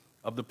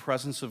of the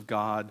presence of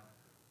God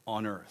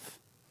on earth.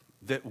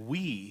 That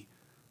we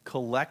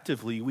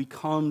collectively, we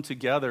come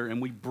together and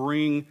we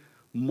bring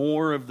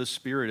more of the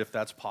Spirit, if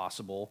that's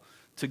possible,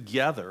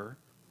 together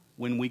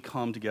when we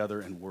come together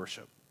and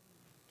worship.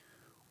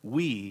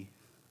 We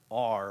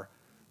are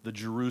the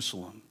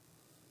Jerusalem.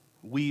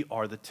 We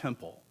are the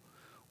temple.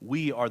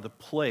 We are the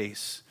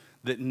place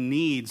that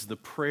needs the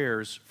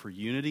prayers for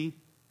unity,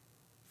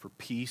 for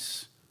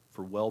peace,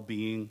 for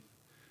well-being.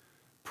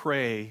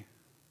 Pray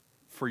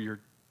for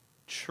your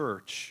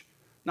church,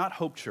 not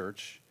Hope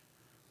Church,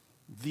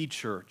 the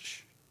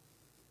church,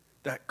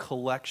 that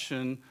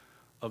collection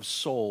of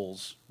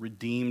souls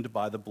redeemed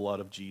by the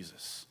blood of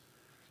Jesus.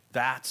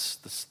 That's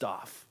the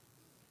stuff.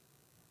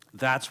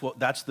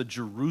 That's the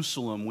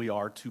Jerusalem we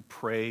are to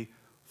pray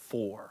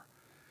for.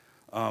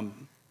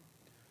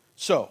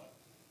 So,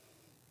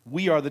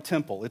 we are the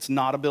temple. It's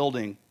not a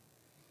building.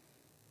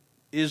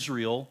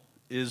 Israel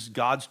is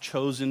God's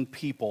chosen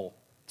people.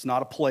 It's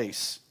not a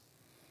place.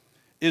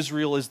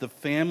 Israel is the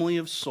family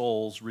of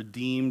souls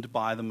redeemed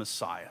by the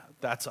Messiah.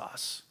 That's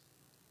us.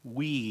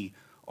 We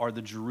are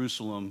the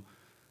Jerusalem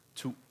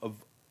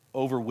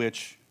over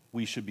which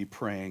we should be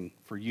praying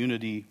for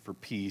unity, for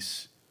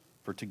peace,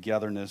 for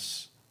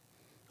togetherness,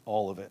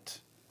 all of it.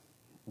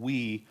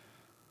 We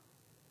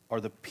are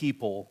the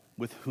people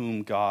with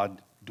whom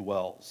God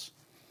dwells.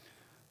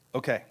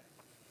 Okay.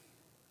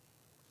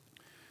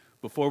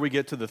 Before we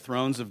get to the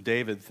thrones of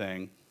David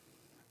thing,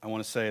 I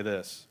want to say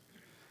this.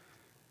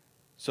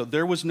 So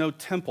there was no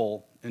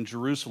temple in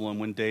Jerusalem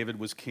when David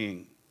was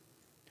king.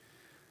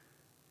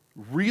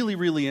 Really,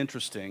 really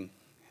interesting.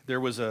 There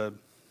was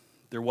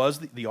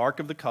the Ark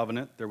of the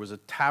Covenant. There was a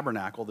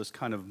tabernacle, this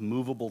kind of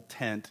movable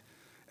tent,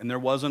 and there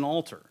was an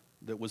altar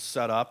that was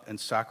set up and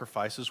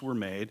sacrifices were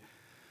made.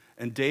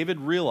 And David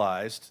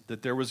realized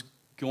that there was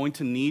going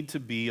to need to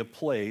be a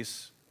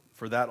place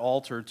for that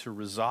altar to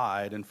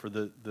reside and for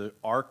the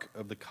Ark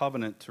of the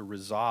Covenant to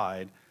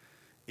reside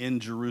in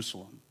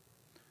Jerusalem.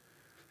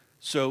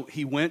 So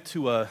he went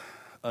to a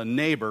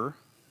neighbor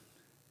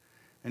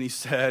and he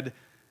said,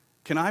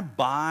 "Can I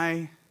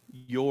buy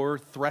your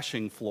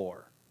threshing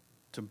floor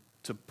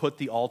to put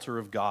the altar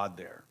of God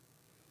there?"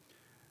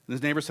 And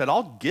his neighbor said,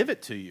 "I'll give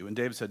it to you." And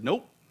David said,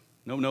 Nope,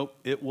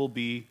 it will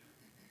be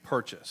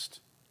purchased.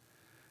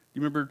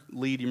 You remember,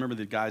 Lee, do you remember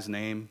the guy's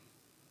name?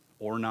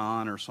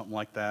 Ornan or something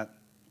like that?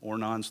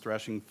 Ornan's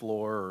threshing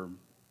floor or...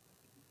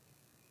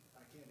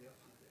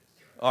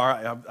 All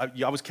right,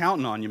 I was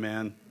counting on you,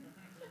 man.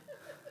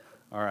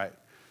 All right.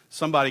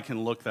 Somebody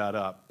can look that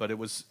up, but it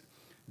was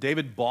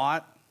David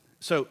bought.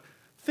 So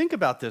think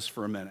about this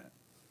for a minute.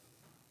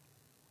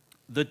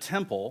 The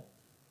temple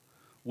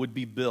would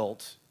be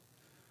built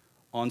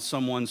on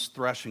someone's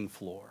threshing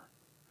floor,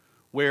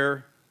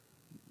 where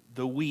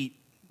the wheat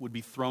would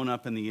be thrown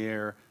up in the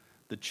air,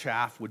 the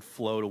chaff would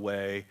float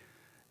away,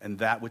 and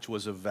that which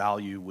was of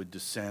value would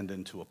descend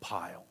into a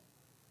pile.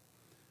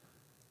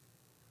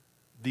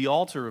 The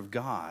altar of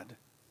God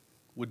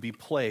would be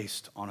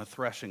placed on a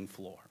threshing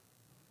floor.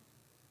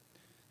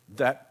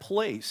 That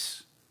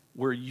place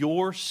where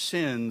your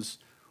sins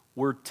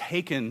were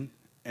taken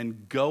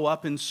and go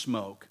up in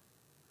smoke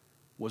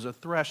was a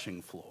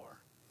threshing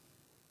floor,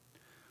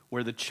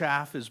 where the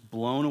chaff is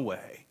blown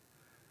away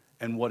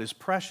and what is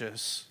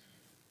precious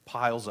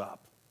piles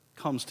up,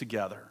 comes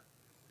together,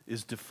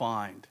 is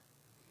defined.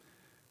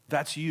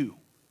 That's you.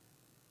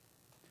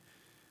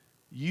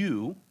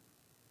 You,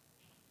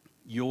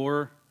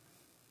 your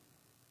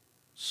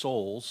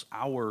souls,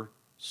 our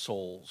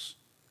souls,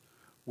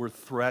 were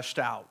threshed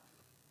out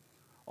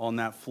on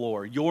that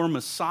floor. Your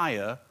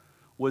Messiah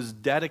was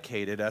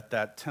dedicated at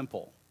that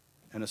temple,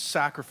 and a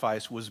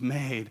sacrifice was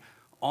made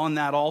on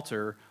that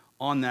altar,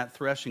 on that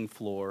threshing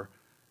floor,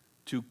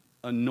 to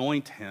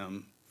anoint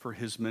him for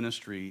his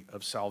ministry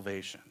of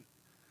salvation.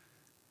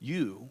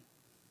 You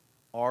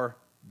are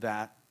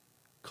that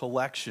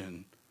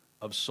collection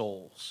of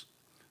souls.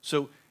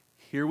 So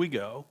here we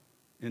go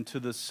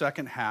into the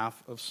second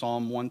half of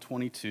Psalm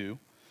 122.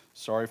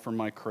 Sorry for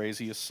my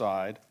crazy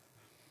aside.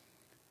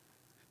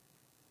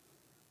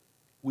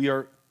 We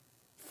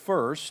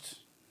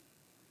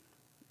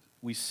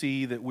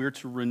see that we're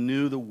to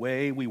renew the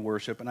way we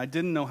worship. And I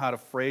didn't know how to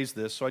phrase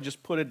this, so I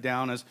just put it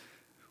down as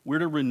we're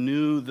to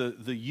renew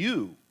the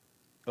you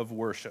of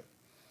worship.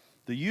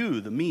 The you,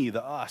 the me,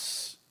 the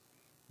us.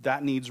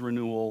 That needs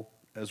renewal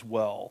as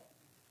well.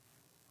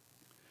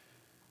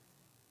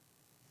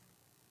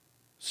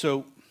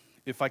 So,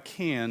 if I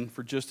can,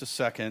 for just a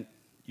second,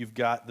 you've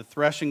got the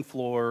threshing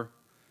floor,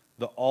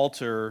 the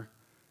altar.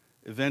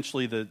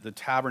 Eventually, the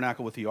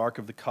tabernacle with the Ark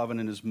of the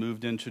Covenant is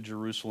moved into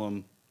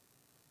Jerusalem.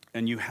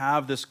 And you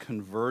have this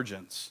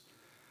convergence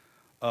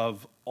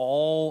of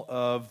all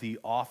of the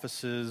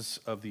offices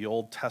of the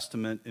Old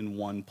Testament in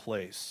one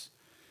place.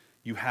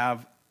 You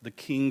have the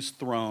king's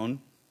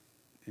throne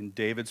in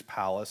David's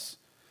palace.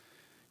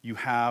 You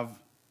have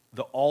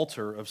the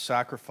altar of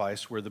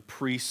sacrifice where the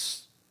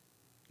priests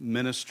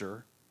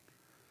minister.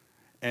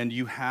 And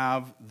you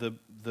have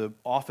the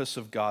office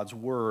of God's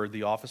word,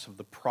 the office of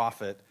the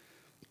prophet,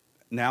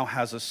 now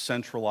has a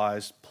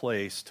centralized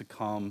place to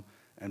come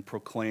and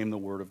proclaim the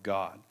word of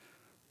God.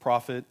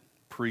 Prophet,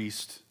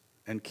 priest,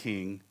 and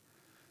king.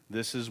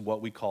 This is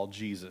what we call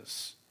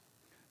Jesus.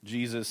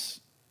 Jesus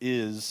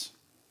is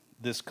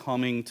this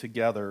coming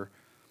together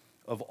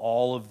of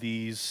all of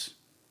these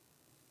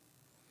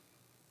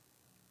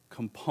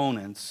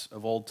components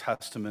of Old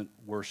Testament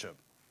worship.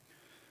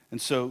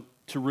 And so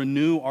to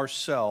renew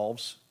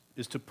ourselves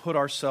is to put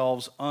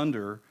ourselves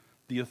under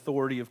the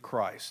authority of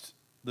Christ.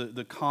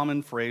 The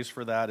common phrase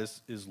for that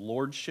is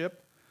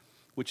lordship,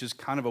 which is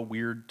kind of a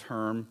weird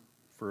term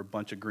for a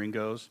bunch of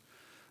gringos.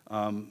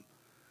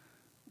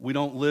 We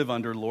don't live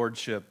under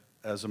lordship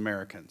as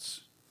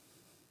Americans.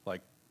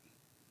 Like,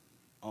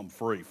 I'm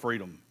free,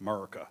 freedom,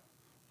 America,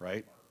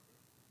 right?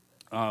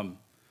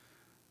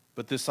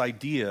 But this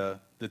idea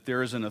that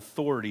there is an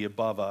authority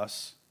above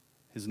us,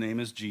 his name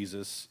is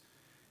Jesus.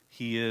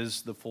 He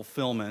is the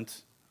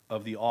fulfillment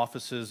of the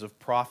offices of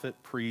prophet,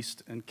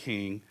 priest, and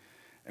king,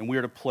 and we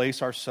are to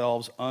place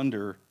ourselves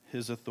under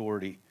his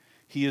authority.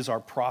 He is our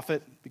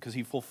prophet because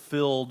he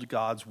fulfilled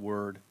God's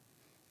word.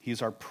 He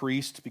is our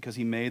priest because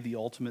he made the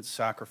ultimate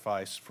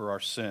sacrifice for our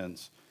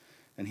sins.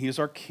 And he is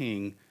our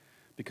king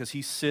because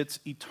he sits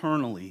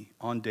eternally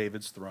on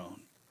David's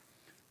throne.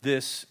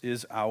 This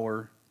is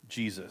our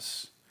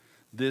Jesus.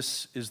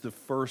 This is the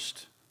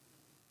first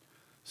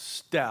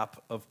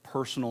step of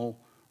personal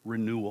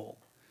renewal,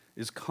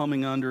 is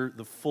coming under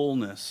the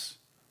fullness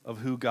of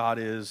who God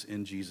is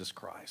in Jesus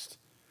Christ,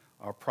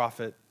 our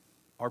prophet,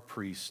 our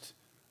priest,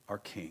 our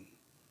king.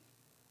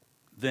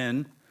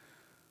 Then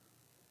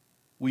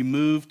we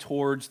move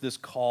towards this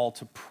call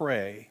to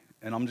pray,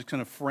 and I'm just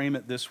going to frame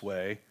it this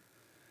way,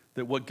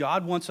 that what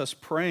God wants us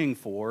praying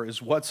for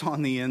is what's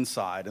on the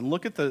inside. And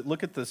look at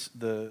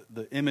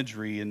the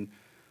imagery in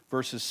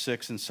verses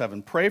 6 and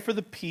 7. Pray for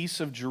the peace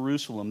of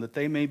Jerusalem, that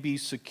they may be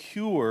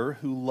secure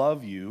who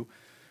love you.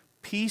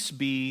 Peace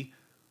be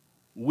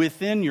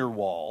within your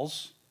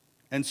walls,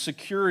 and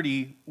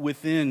security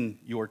within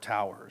your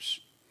towers.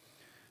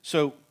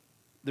 So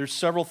there's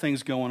several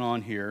things going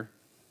on here.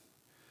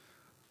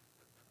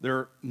 There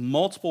are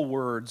multiple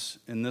words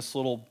in this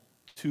little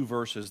 2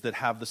 verses that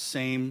have the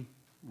same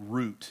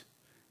root.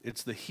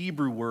 It's the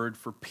Hebrew word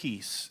for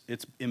peace.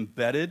 It's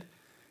embedded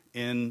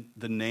in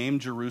the name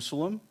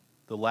Jerusalem,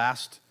 the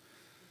last.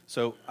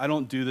 So I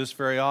don't do this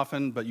very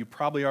often, but you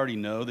probably already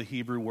know the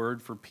Hebrew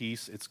word for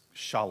peace. It's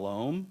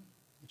shalom.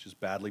 which is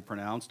badly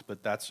pronounced, but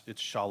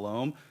it's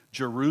shalom.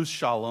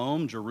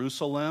 Shalom,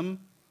 Jerusalem,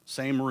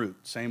 same root,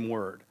 same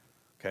word.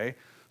 Okay?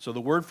 So the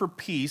word for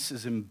peace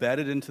is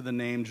embedded into the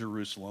name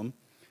Jerusalem.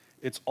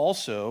 It's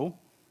also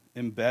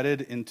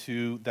embedded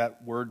into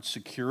that word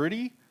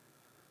security.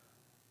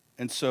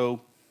 And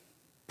so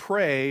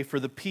pray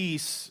for the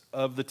peace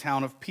of the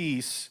town of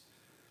peace.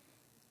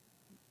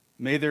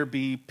 May there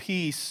be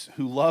peace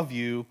who love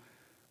you,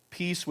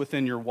 peace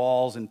within your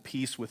walls and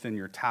peace within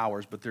your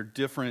towers, but they're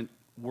different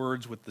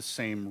words with the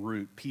same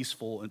root,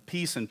 peaceful and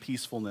peace and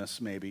peacefulness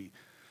maybe.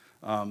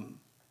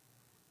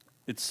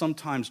 It's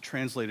sometimes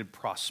translated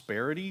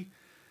prosperity,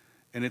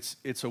 and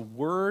it's a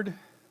word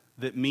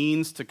that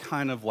means to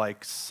kind of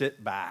like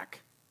sit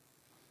back.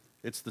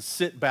 It's the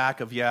sit back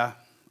of, yeah,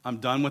 I'm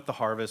done with the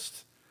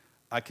harvest.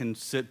 I can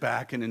sit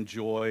back and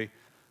enjoy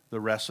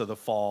the rest of the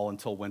fall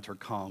until winter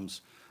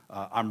comes.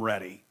 I'm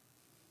ready.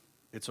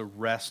 It's a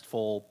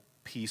restful,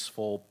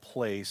 peaceful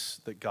place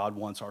that God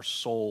wants our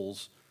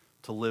souls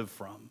to live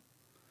from.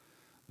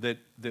 That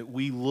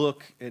we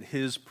look at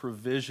his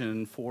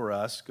provision for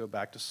us, go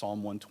back to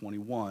Psalm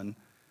 121,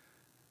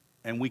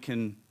 and we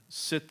can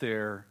sit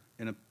there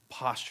in a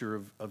posture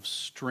of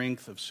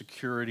strength, of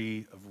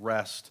security, of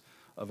rest,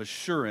 of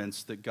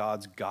assurance that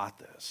God's got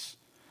this.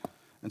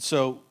 And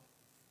so,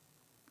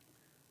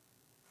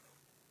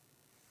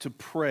 to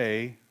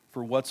pray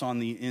for what's on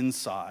the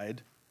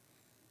inside,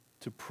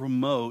 to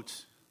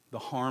promote the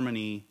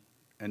harmony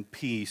and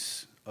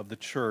peace of the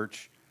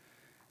church,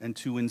 and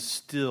to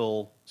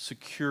instill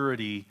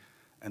security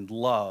and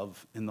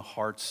love in the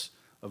hearts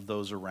of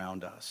those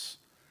around us.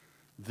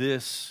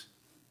 This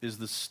is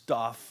the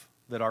stuff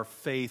that our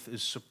faith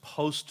is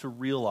supposed to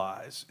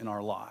realize in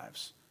our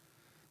lives,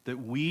 that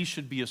we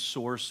should be a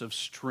source of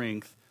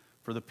strength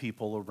for the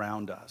people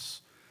around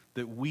us,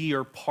 that we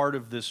are part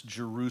of this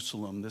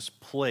Jerusalem, this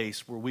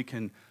place where we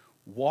can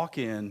walk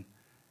in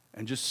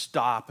and just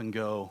stop and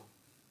go,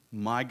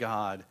 my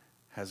God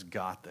has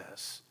got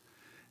this.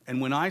 And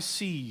when I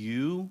see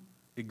you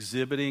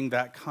exhibiting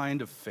that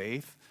kind of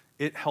faith,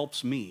 it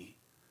helps me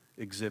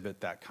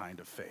exhibit that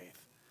kind of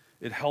faith.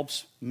 It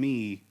helps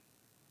me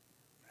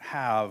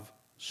have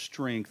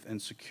strength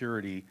and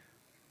security.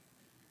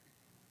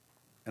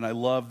 And I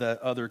love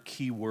that other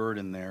key word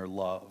in there,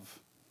 love.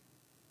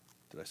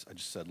 I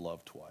just said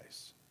love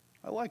twice.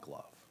 I like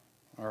love.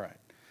 All right.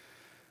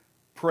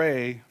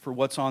 Pray for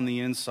what's on the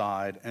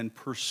inside and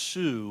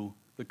pursue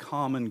the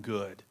common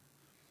good.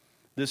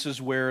 This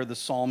is where the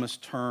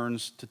psalmist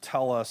turns to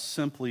tell us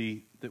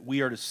simply that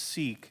we are to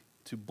seek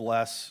to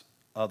bless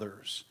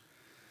others.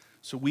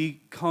 So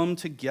we come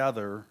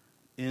together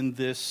in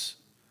this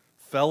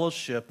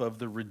fellowship of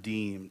the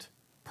redeemed,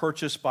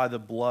 purchased by the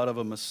blood of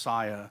a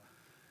Messiah,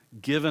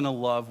 given a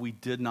love we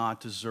did not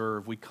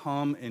deserve. We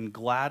come in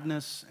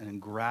gladness and in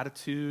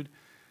gratitude,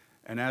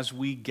 and as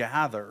we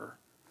gather,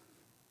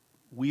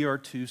 we are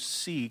to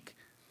seek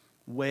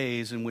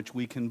ways in which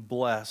we can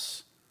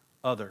bless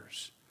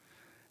others.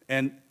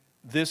 And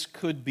this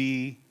could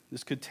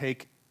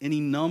take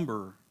any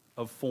number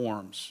of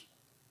forms.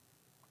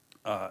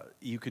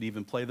 You could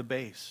even play the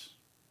bass.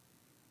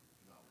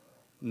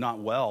 Not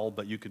well,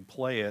 but you could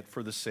play it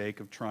for the sake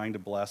of trying to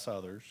bless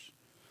others.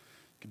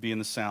 You could be in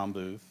the sound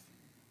booth,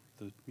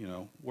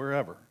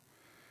 wherever.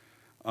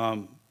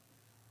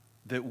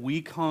 That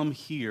we come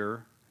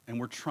here and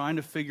we're trying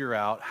to figure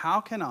out,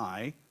 how can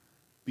I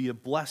be a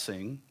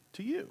blessing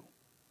to you?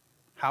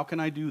 How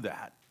can I do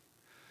that?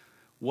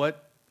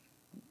 What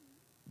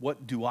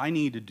do I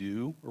need to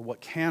do, or what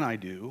can I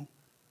do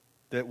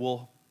that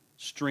will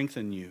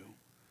strengthen you,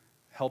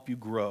 help you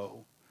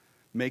grow,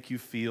 make you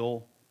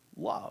feel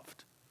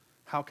loved?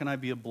 How can I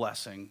be a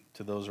blessing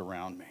to those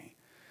around me?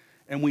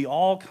 And we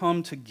all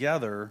come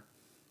together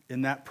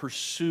in that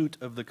pursuit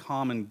of the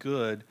common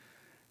good,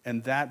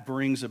 and that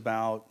brings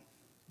about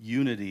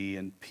unity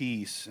and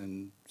peace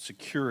and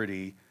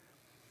security.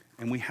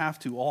 And we have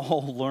to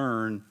all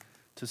learn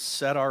to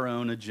set our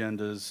own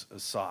agendas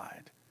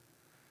aside.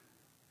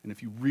 And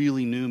if you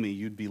really knew me,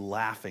 you'd be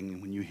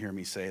laughing when you hear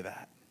me say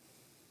that.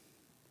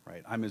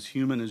 Right? I'm as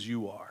human as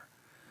you are.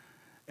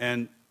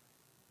 And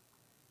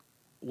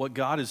what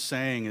God is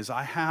saying is,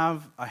 I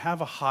have a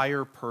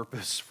higher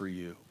purpose for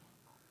you.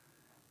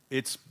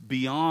 It's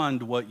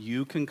beyond what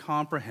you can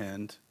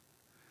comprehend,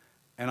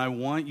 and I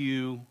want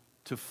you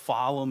to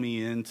follow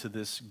me into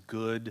this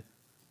good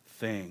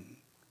thing.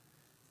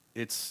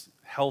 It's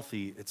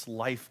healthy, it's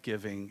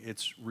life-giving,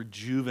 it's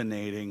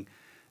rejuvenating.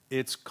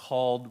 It's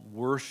called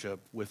worship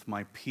with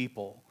my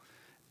people.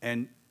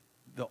 And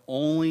the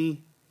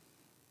only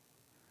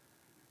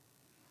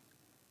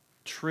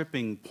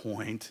tripping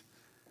point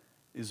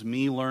is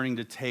me learning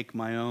to take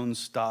my own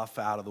stuff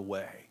out of the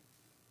way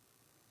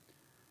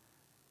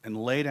and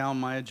lay down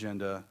my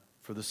agenda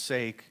for the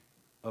sake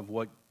of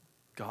what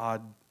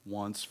God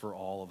wants for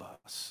all of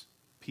us.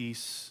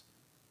 Peace,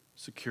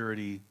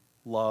 security,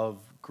 love,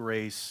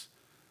 grace,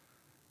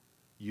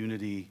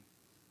 unity,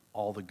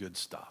 all the good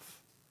stuff.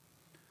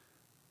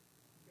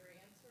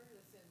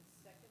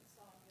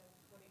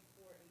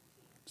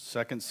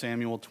 2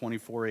 Samuel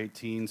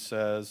 24:18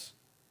 says,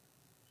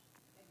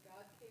 And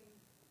God came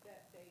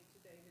that day to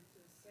David to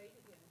say to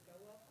him, Go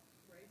up,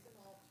 raise an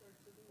altar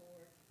to the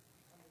Lord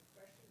on the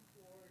threshing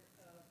floor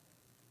of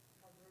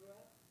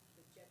A.L.O.I.T.S.D,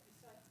 the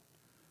Jebusite.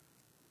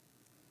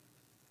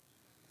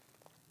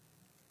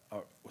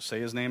 say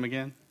his name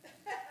again.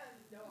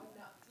 No, I'm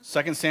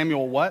not. 2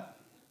 Samuel what?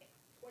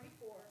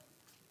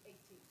 24:18.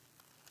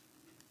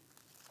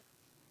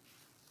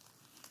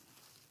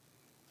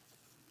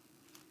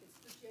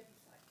 It's the Jebusite.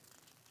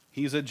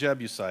 He's a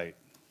Jebusite,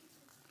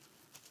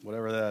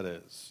 whatever that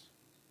is.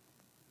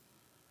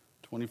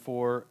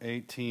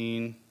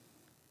 24:18.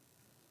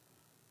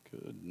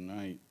 Good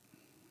night.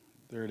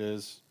 There it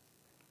is.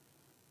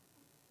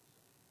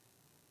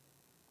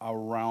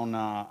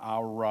 Arauna.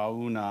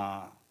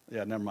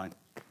 Yeah, never mind.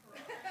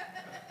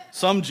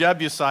 Some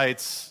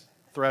Jebusites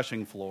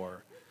threshing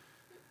floor.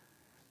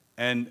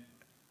 And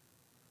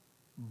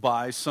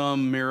by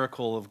some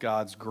miracle of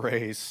God's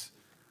grace,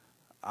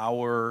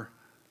 our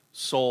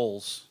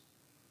souls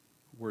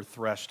were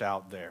threshed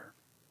out there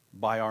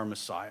by our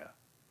Messiah.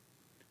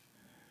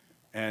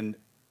 And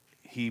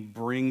he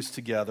brings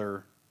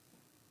together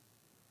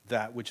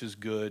that which is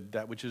good,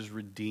 that which is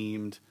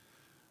redeemed,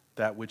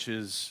 that which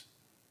is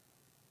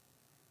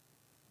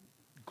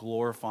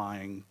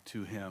glorifying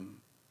to him.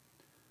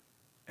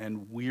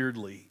 And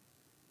weirdly,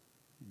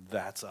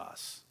 that's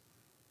us.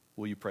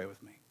 Will you pray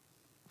with me?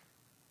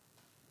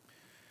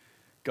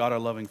 God, our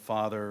loving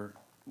Father,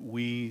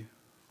 we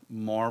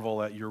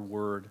marvel at your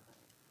word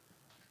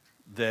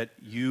that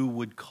you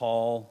would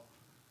call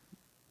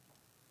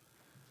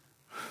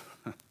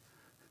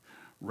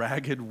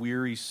ragged,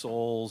 weary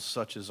souls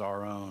such as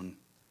our own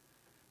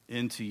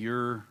into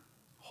your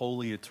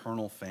holy,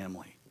 eternal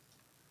family.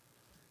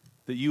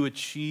 That you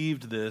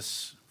achieved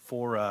this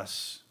for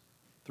us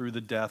through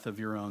the death of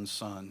your own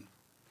Son.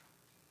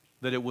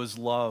 That it was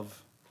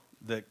love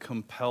that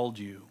compelled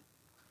you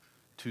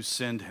to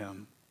send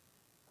him.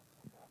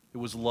 It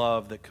was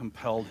love that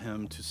compelled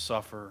him to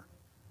suffer.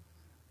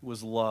 It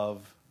was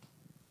love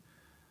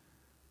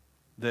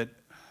that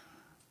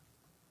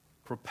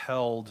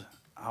propelled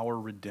our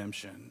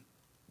redemption.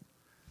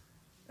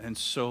 And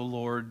so,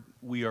 Lord,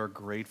 we are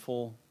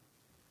grateful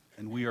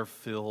and we are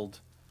filled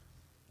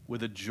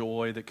with a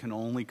joy that can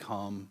only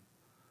come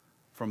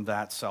from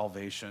that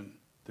salvation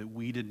that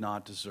we did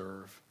not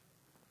deserve.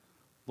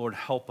 Lord,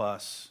 help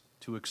us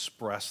to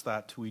express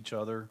that to each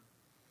other,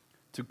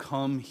 to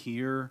come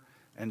here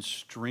and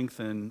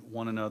strengthen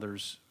one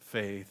another's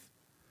faith,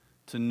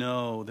 to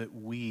know that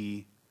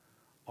we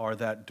are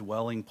that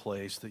dwelling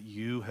place that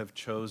you have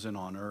chosen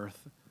on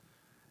earth,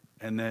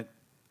 and that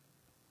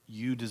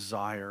you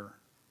desire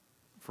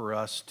for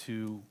us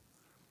to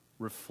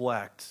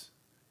reflect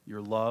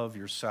your love,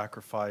 your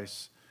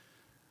sacrifice,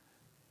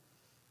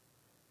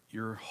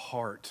 your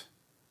heart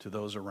to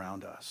those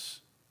around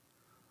us.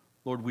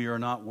 Lord, we are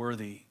not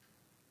worthy,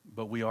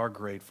 but we are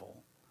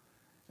grateful,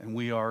 and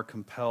we are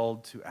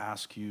compelled to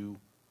ask you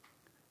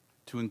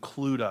to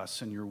include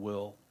us in your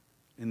will,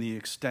 in the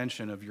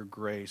extension of your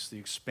grace, the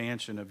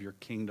expansion of your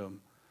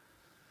kingdom,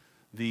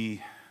 the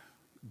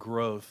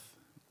growth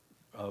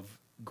of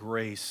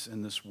grace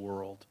in this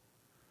world.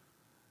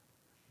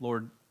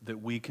 Lord,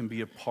 that we can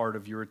be a part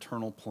of your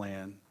eternal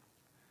plan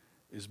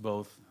is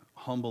both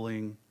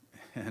humbling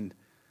and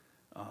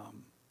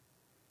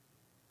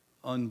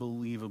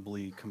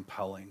unbelievably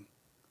compelling.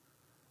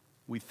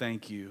 We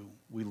thank you.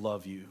 We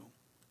love you.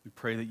 We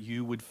pray that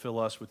you would fill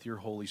us with your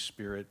Holy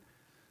Spirit,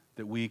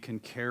 that we can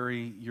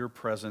carry your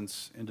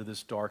presence into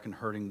this dark and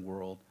hurting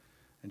world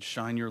and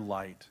shine your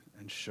light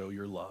and show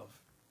your love.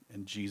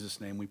 In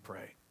Jesus' name we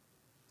pray.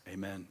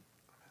 Amen.